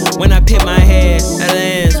passion. When I pit my head, I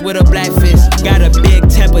lands with a black fist. Got a big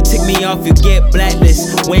temper, tick me off, you get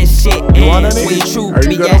blacklist. When shit ends, when you true,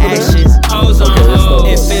 be your actions. Hoes on hoes,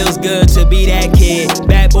 it feels good to be that kid.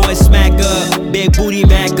 Bad boy smack up, big booty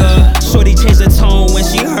mac up. Shorty changed the tone when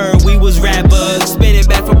she heard we was rappers. Spin it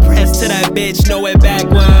back for press to that bitch, know it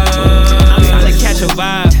backwards. I'm trying to catch a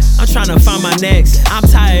vibe, I'm trying to find my next. I'm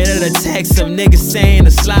tired of the text of niggas saying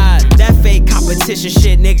to slide. That fake competition competition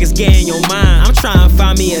shit, niggas get in your mind. I'm trying to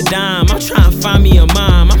find me a dime. I'm trying to find me a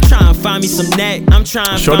mom. I'm trying to find me some neck. I'm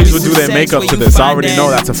trying to find me Shorties some would do their sex. makeup Where to you this. I find already that? know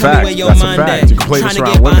that's a Tell me fact. where your That's a mind fact. at. You can play this Tryna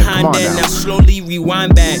around get women. behind Come on that. now. Now slowly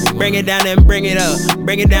rewind back. Bring it down and bring it up.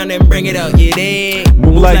 Bring it down and bring it up. You dig?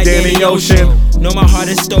 Move like Danny Ocean. Know my heart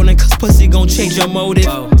is stolen, cause pussy gon' change your motive.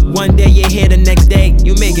 One day you're here, the next day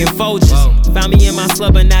you making Folgers. Found me in my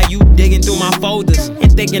slub, but now you digging through my folders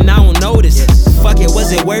and thinking I don't notice. Fuck it,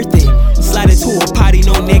 was it worth it? Slide into a party,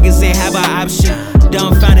 no niggas ain't have an option.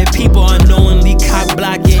 Dumbfounded people unknowingly cop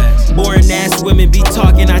blocking. Boring ass women be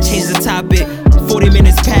talking, I change the topic. 40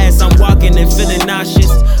 minutes past, I'm walking and feeling nauseous.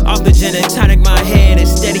 Off the gin and tonic, my head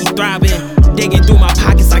is steady throbbing. Digging through my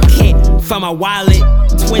pockets, I can't find my wallet.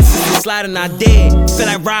 Twin sisters sliding, I dead. Feel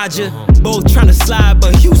like Roger. Both trying to slide,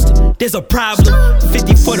 but Houston, there's a problem.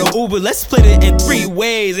 50 for the Uber, let's split it in 3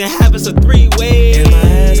 ways and have us a 3-way. And my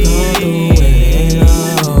ass gone through it, and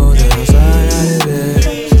I hold it, slide out of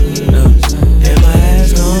it. And my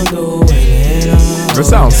ass gone through it, and I This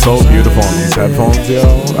sounds so beautiful on these headphones, yo.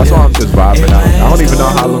 That's why I'm just vibing out. I don't even know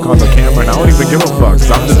how I look on the camera, and I don't even give a fuck,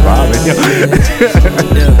 cause I'm just vibing, yo.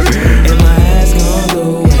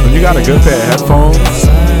 When you got a good pair of headphones,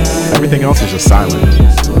 everything else is just silent.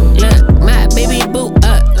 Look, my baby boo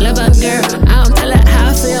up, love a girl. I don't tell her how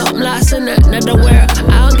I feel, I'm lost in another world.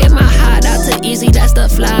 I don't get my heart out too easy, that's the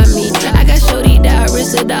fly in me. I got shorty down,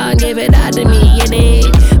 wrist it down, give it out to me, you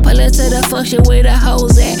dig? Pull it to the function where the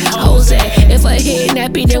hoes at, hoes at. If I hit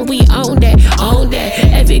nappy, then we own that, own that.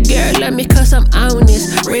 Every girl love me cause I'm on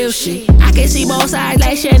this real shit. I can see both sides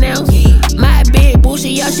like Chanel. My big boo,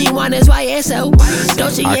 she all she want is YSL.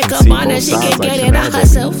 Don't she get up on her, she can get it on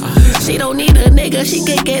herself. She don't need a nigga, she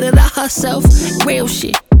can get it on herself. Real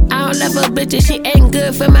shit. I don't love a bitch if she ain't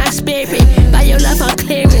good for my spirit. Buy your love on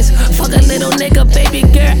clearance. Fuck a little nigga, baby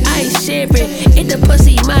girl, I ain't sharing. Hit the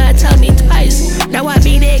pussy, mine, tell me twice. Now I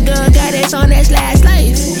be that girl, got it on this last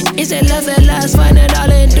life. It's a love and lust, find it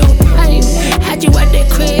all in due time. Had you at the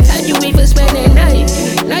crib, had you even spend the night.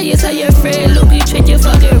 Now you tell your friend, look, you treat you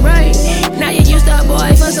fucking right. Now you used the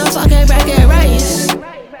boy for some fucking bracket rice.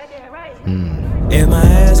 If my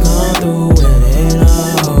ass come through and it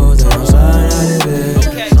all down, slide out of it.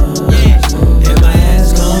 If my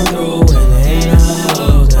ass come through and it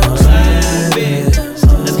all down, slide out of it.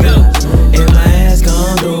 Let's go. If my ass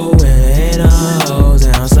come through and it all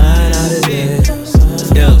down, slide out of it.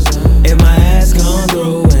 If my ass come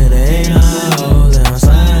through and it all down,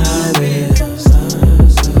 slide out of it.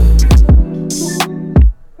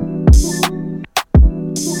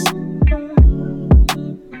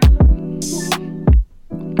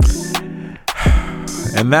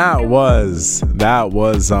 And that was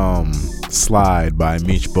Slide by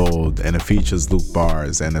Meech Bold, and it features Luke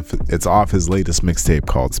Bars, and it's off his latest mixtape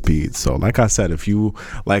called Speed. So like I said, if you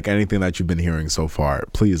like anything that you've been hearing so far,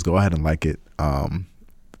 please go ahead and like it.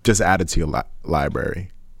 Just add it to your library.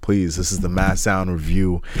 Please, this is the Mass Sound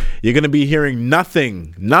Review. You're going to be hearing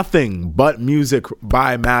nothing but music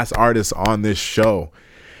by mass artists on this show.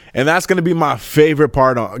 And that's going to be my favorite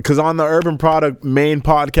part, because on the Urban Product main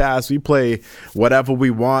podcast, we play whatever we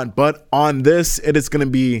want. But on this, it is going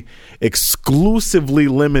to be exclusively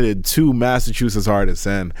limited to Massachusetts artists.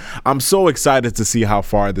 And I'm so excited to see how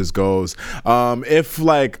far this goes.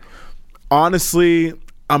 Honestly,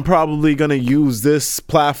 I'm probably going to use this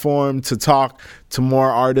platform to talk to more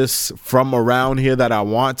artists from around here that I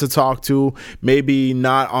want to talk to. Maybe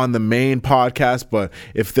not on the main podcast, but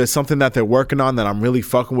if there's something that they're working on that I'm really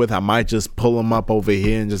fucking with, I might just pull them up over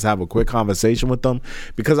here and just have a quick conversation with them,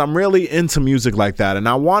 because I'm really into music like that, and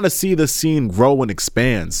I want to see the scene grow and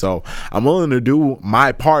expand. So I'm willing to do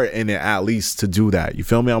my part in it, at least to do that. You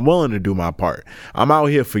feel me? I'm willing to do my part. I'm out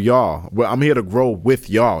here for y'all. I'm here to grow with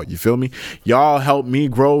y'all. You feel me? Y'all help me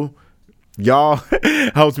grow. Y'all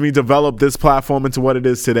helped me develop this platform into what it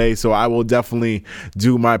is today, so I will definitely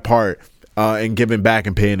do my part in giving back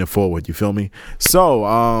and paying it forward. You feel me? So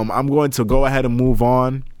I'm going to go ahead and move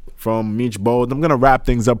on from Meech Bold. I'm going to wrap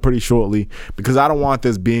things up pretty shortly, because I don't want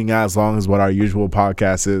this being as long as what our usual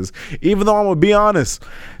podcast is. Even though I'm going to be honest,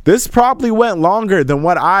 this probably went longer than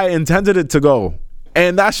what I intended it to go.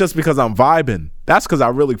 And that's just because I'm vibing. That's because I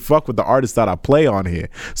really fuck with the artists that I play on here.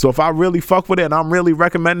 So if I really fuck with it and I'm really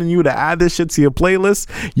recommending you to add this shit to your playlist,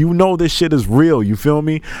 you know this shit is real. You feel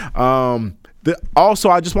me? Also,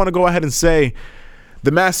 I just want to go ahead and say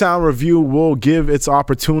the Mass Sound Review will give its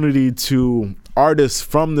opportunity to artists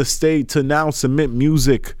from the state to now submit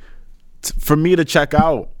music for me to check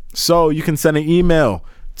out. So you can send an email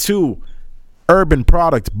to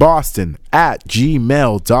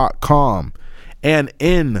urbanproductboston@gmail.com. And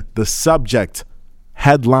in the subject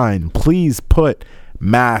headline, please put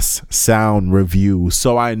Mass Sound Review.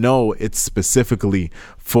 So I know it's specifically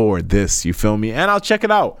for this, you feel me? And I'll check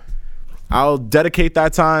it out. I'll dedicate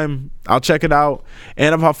that time. I'll check it out.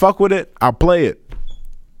 And if I fuck with it, I'll play it.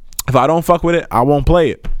 If I don't fuck with it, I won't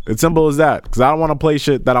play it. It's simple as that. Because I don't want to play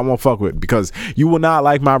shit that I won't fuck with. Because you will not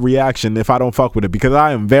like my reaction if I don't fuck with it. Because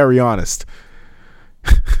I am very honest.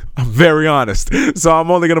 I'm very honest. So I'm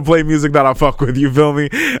only going to play music that I fuck with. You feel me?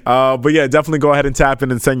 But yeah, definitely go ahead and tap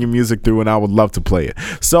in and send your music through. And I would love to play it.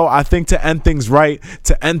 So I think to end things right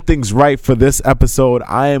for this episode,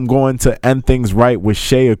 I am going to end things right with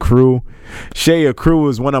Shea Crew. Shea Crew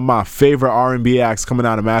is one of my favorite R&B acts coming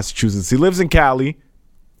out of Massachusetts. He lives in Cali.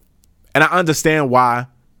 And I understand why.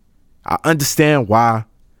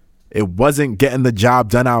 It wasn't getting the job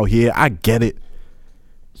done out here. I get it.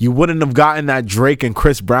 You wouldn't have gotten that Drake and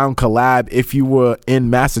Chris Brown collab if you were in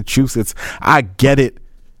Massachusetts. I get it.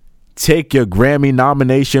 Take your Grammy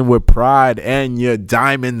nomination with pride and your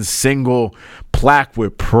diamond single plaque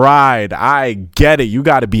with pride. I get it. You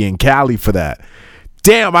got to be in Cali for that.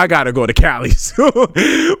 Damn, I gotta go to Cali soon.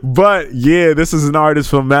 But yeah, this is an artist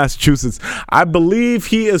from Massachusetts. I believe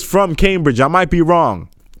he is from Cambridge. I might be wrong,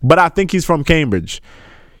 but I think he's from Cambridge.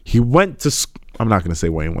 He went to, I'm not gonna say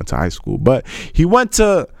where he went to high school, but he went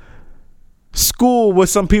to school with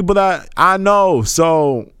some people that I know.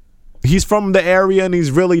 So he's from the area and he's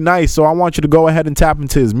really nice. So I want you to go ahead and tap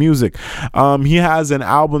into his music. He has an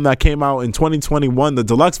album that came out in 2021, the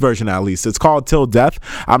deluxe version at least. It's called Till Death.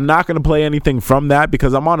 I'm not going to play anything from that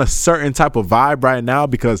because I'm on a certain type of vibe right now,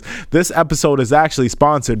 because this episode is actually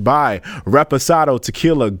sponsored by Reposado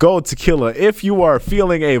Tequila. Go Tequila. If you are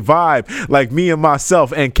feeling a vibe like me and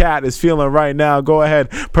myself and Kat is feeling right now, go ahead,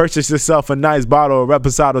 purchase yourself a nice bottle of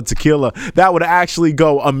Reposado Tequila. That would actually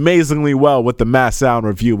go amazingly well with the Mass Sound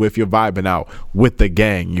Review if you're vibing out with the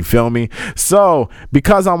gang, you feel me? So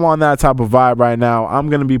because I'm on that type of vibe right now, I'm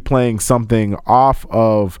gonna be playing something off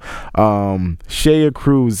of Shea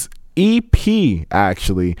Crew's EP.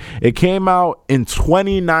 Actually, it came out in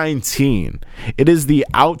 2019. It is the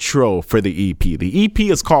outro for the EP. The EP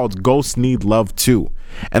is called Ghosts Need Love 2,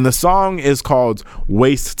 and the song is called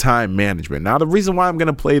Waste Time Management. Now, the reason why I'm going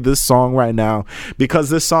to play this song right now, because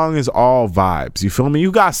this song is all vibes. You feel me?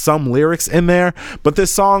 You got some lyrics in there, but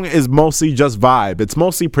this song is mostly just vibe. It's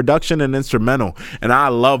mostly production and instrumental, and I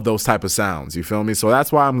love those type of sounds. You feel me? So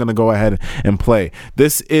that's why I'm going to go ahead and play.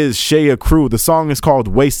 This is Shea Crew. The song is called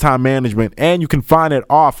Waste Time Management, and you can find it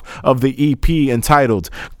off of the EP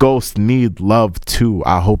entitled Ghosts Need Love 2.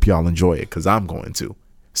 I hope y'all enjoy it, because I'm going to.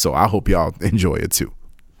 So I hope y'all enjoy it too.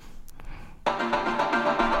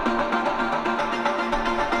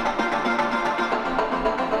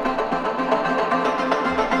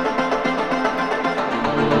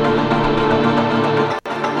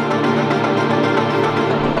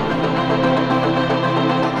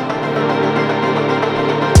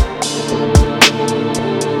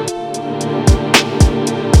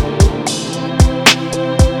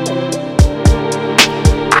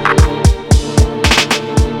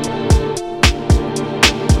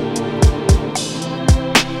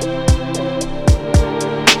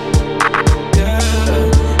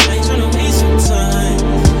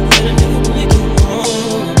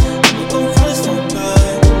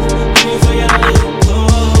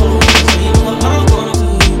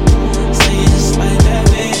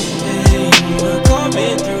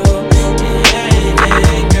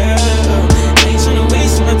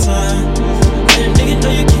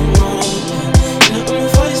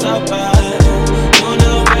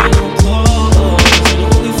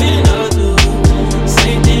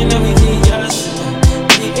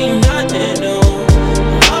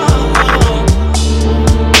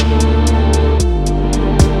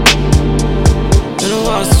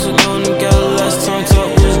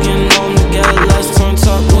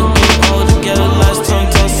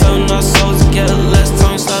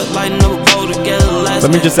 Let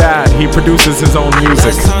me just add, he produces his own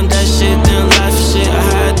music. Last time that shit, then life shit. I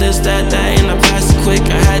had this, that, and I passed it quick.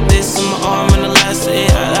 I had this in my arm and the last of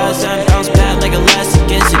it. I bounced back like elastic.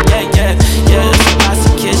 Yeah, it's a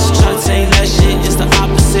classic kiss. Try to say that shit is the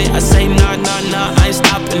opposite. I say nah, I ain't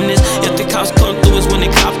stopping this. If the cops come through, it's when they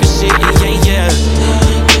cop the shit. Yeah.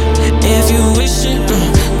 If you wish it,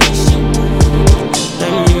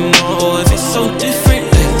 let me know if it's so different.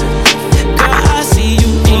 Girl, I see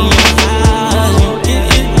you in your eyes.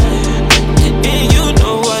 And you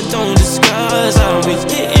know I don't disguise. I'll be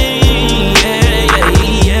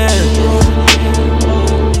yeah.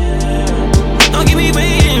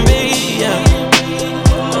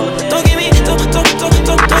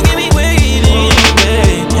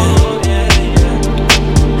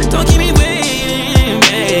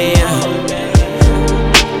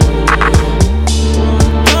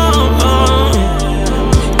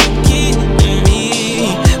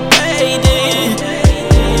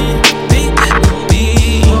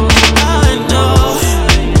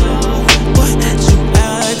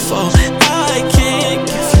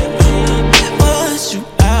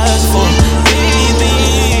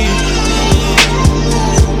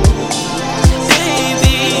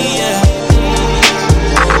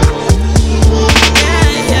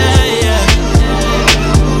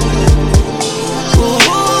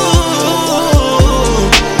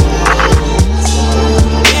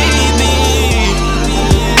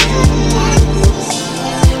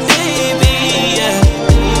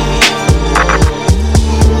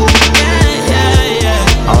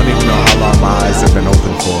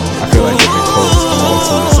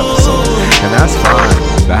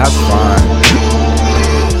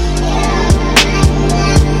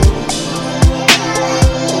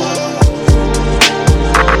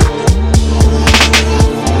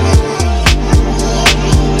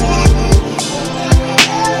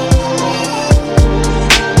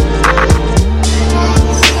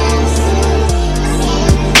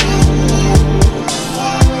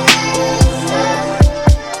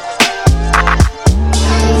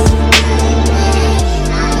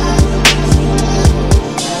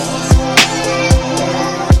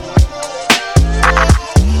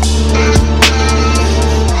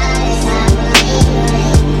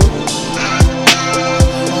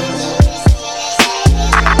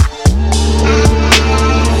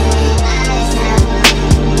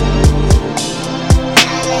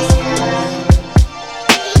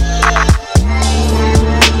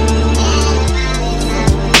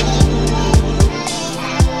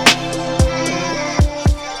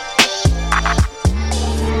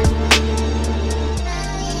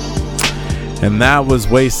 And that was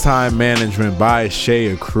Waste Time Management by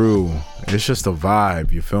Shea Crew. It's just a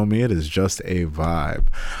vibe, you feel me? It is just a vibe.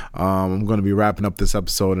 I'm going to be wrapping up this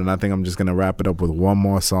episode, and I think I'm just going to wrap it up with one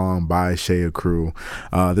more song by Shea Crew.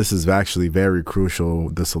 This is actually very crucial,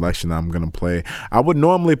 the selection that I'm going to play. I would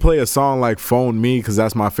normally play a song like Phone Me because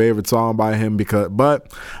that's my favorite song by him,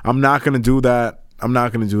 but I'm not going to do that. I'm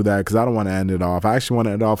not going to do that because I don't want to end it off. I actually want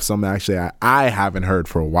to end it off with something I haven't heard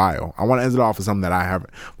for a while. I want to end it off with something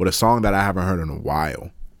with a song that I haven't heard in a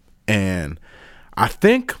while. And I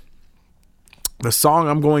think the song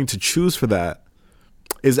I'm going to choose for that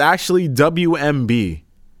is actually WMB.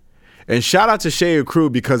 And shout out to Shea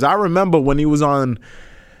Crew because I remember when he was on,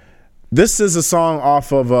 this is a song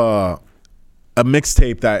off of a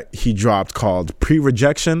mixtape that he dropped called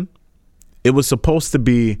Pre-Rejection. It was supposed to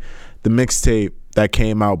be the mixtape that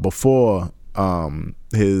came out before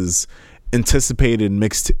his anticipated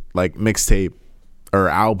mixtape or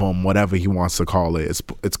album, whatever he wants to call it.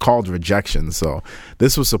 It's called Rejection. So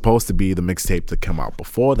this was supposed to be the mixtape to come out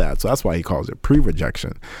before that. So that's why he calls it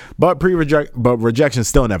Pre-Rejection. But Rejection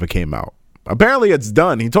still never came out. Apparently it's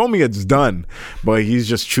done. He told me it's done, but he's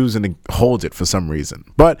just choosing to hold it for some reason.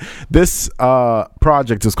 But this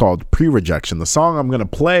project is called Pre-Rejection. The song I'm going to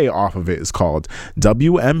play off of it is called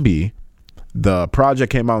WMB. The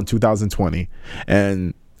project came out in 2020,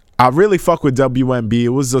 and I really fuck with WMB. It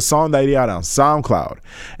was a song that he had on SoundCloud.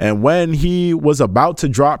 And when he was about to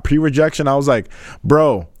drop Pre-Rejection, I was like,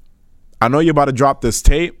 bro, I know you're about to drop this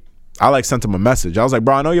tape. I sent him a message. I was like,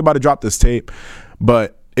 bro, I know you're about to drop this tape,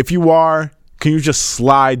 but if you are, can you just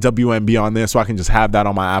slide WMB on there so I can just have that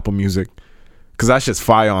on my Apple Music? Because that's just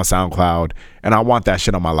fire on SoundCloud, and I want that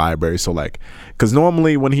shit on my library. So because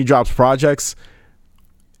normally when he drops projects,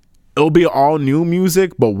 it'll be all new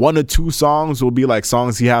music, but one or two songs will be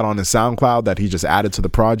songs he had on his SoundCloud that he just added to the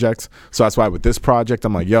project. So that's why with this project,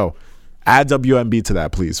 I'm like, yo, add WMB to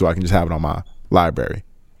that, please, so I can just have it on my library.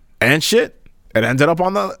 And shit, it ended up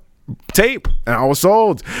on the tape, and I was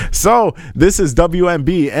sold. So this is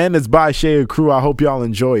WMB, and it's by Shea Crew. I hope y'all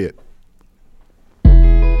enjoy it.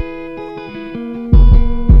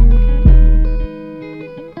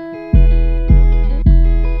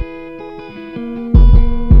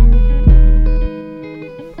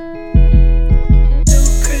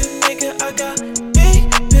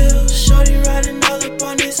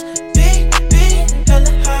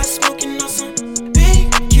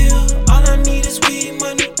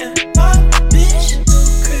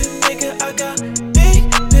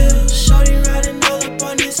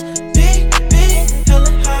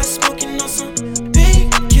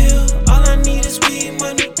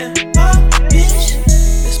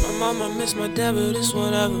 But it's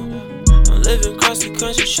whatever. I'm living across the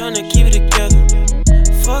country trying to keep it together.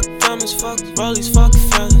 Fuck diamonds, fuck rollies, fuck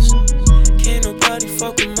fellas. Can't nobody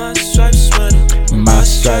fuck with my stripes sweater. My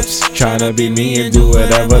stripes tryna be me and do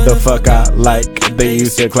whatever the fuck I like. They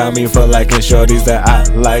used to clown me for liking shorties that I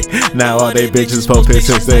like. Now all they bitches post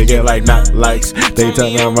pictures, they get not likes. They tell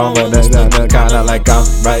me I'm wrong, but they're kinda like I'm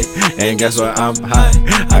right. And guess what? I'm high.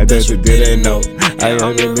 I didn't know. I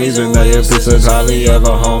am the reason that your sister's hardly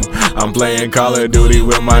ever home. I'm playing Call of Duty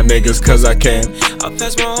with my niggas cause I can. I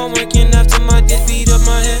pass my homework and after my dick beat up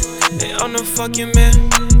my head. Hey, I'm the fucking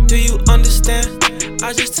man. Do you understand?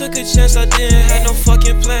 I just took a chance, I didn't have no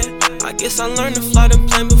fucking plan. I guess I learned to fly the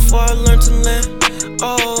plane before I learned to land.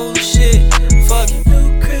 Oh shit, fuck it.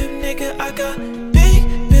 New crib, nigga, I got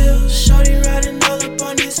big bills. Shorty riding all up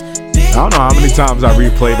on this. I don't know how many times I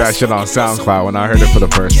replayed that shit on SoundCloud when I heard it for the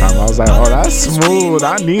first time. I was like, oh, that's smooth.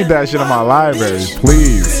 I need that shit in my library,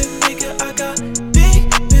 please.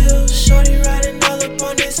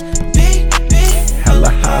 Hella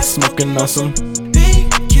high, smoking on some.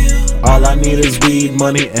 All I need is weed,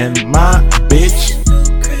 money, and my bitch.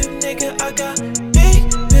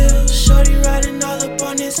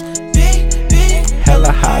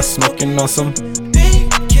 Hella high, smoking on some.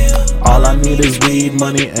 All I need is weed,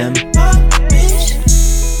 money, and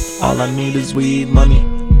all I need is weed, money.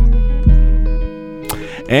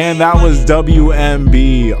 And that was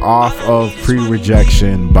WMB off of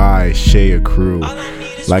Pre-Rejection by Shea Crew.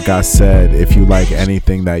 Like I said, if you like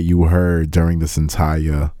anything that you heard during this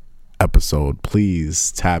entire episode,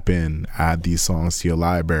 please tap in, add these songs to your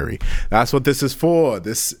library. That's what this is for.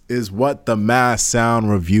 This is what the Mass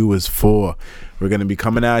Sound Review is for. We're going to be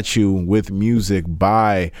coming at you with music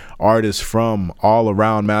by artists from all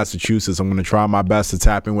around Massachusetts. I'm going to try my best to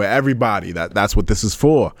tap in with everybody. That's what this is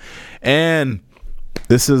for. And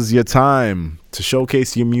this is your time to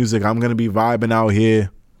showcase your music. I'm going to be vibing out here.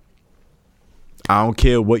 I don't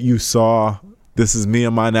care what you saw This is me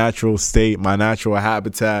in my natural state, my natural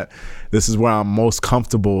habitat. This is where I'm most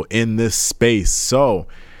comfortable in this space. So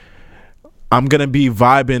I'm going to be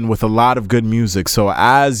vibing with a lot of good music. So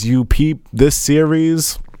as you peep this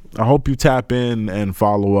series, I hope you tap in and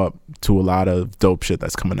follow up to a lot of dope shit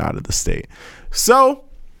that's coming out of the state. So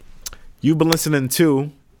you've been listening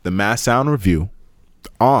to the Mass Sound Review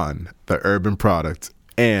on the Urban Product.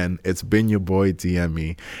 And it's been your boy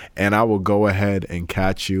DME. And I will go ahead and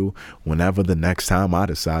catch you whenever the next time I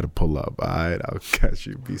decide to pull up. All right, I'll catch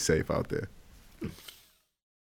you. Be safe out there.